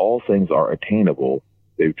that all things are attainable.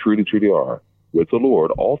 They truly, truly are. With the Lord,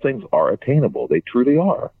 all things are attainable. They truly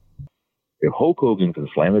are. If Hulk Hogan can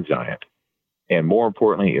slam a giant, and more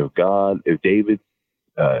importantly, if David,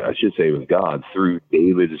 if God, through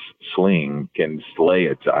David's sling, can slay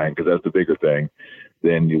a giant, because that's the bigger thing,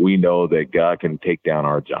 then we know that God can take down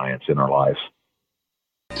our giants in our lives.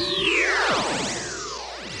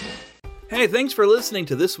 Hey, thanks for listening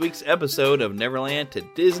to this week's episode of Neverland to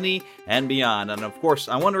Disney and Beyond. And of course,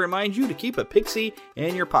 I want to remind you to keep a pixie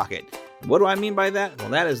in your pocket. And what do I mean by that?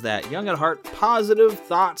 Well, that is that young at heart, positive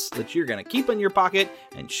thoughts that you're going to keep in your pocket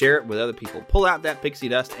and share it with other people. Pull out that pixie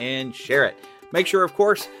dust and share it. Make sure, of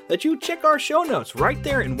course, that you check our show notes right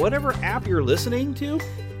there in whatever app you're listening to.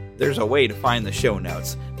 there's a way to find the show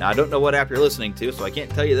notes. Now, I don't know what app you're listening to, so I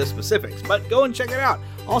can't tell you the specifics, but go and check it out.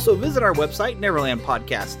 Also, visit our website,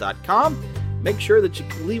 neverlandpodcast.com. Make sure that you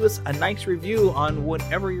leave us a nice review on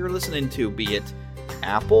whatever you're listening to, be it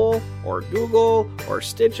Apple or Google or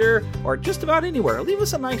Stitcher or just about anywhere. Leave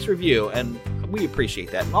us a nice review, and we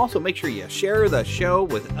appreciate that. And also make sure you share the show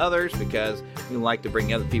with others, because we like to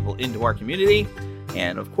bring other people into our community.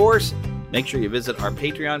 And of course, make sure you visit our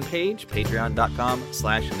Patreon page,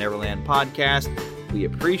 patreon.com/NeverlandPodcast. We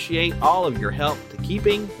appreciate all of your help to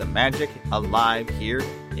keeping the magic alive here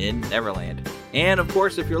in Neverland. And of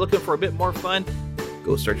course, if you're looking for a bit more fun,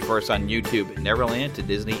 go search for us on YouTube, Neverland to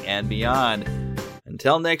Disney and Beyond.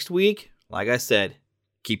 Until next week, like I said,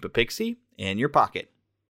 keep a pixie in your pocket.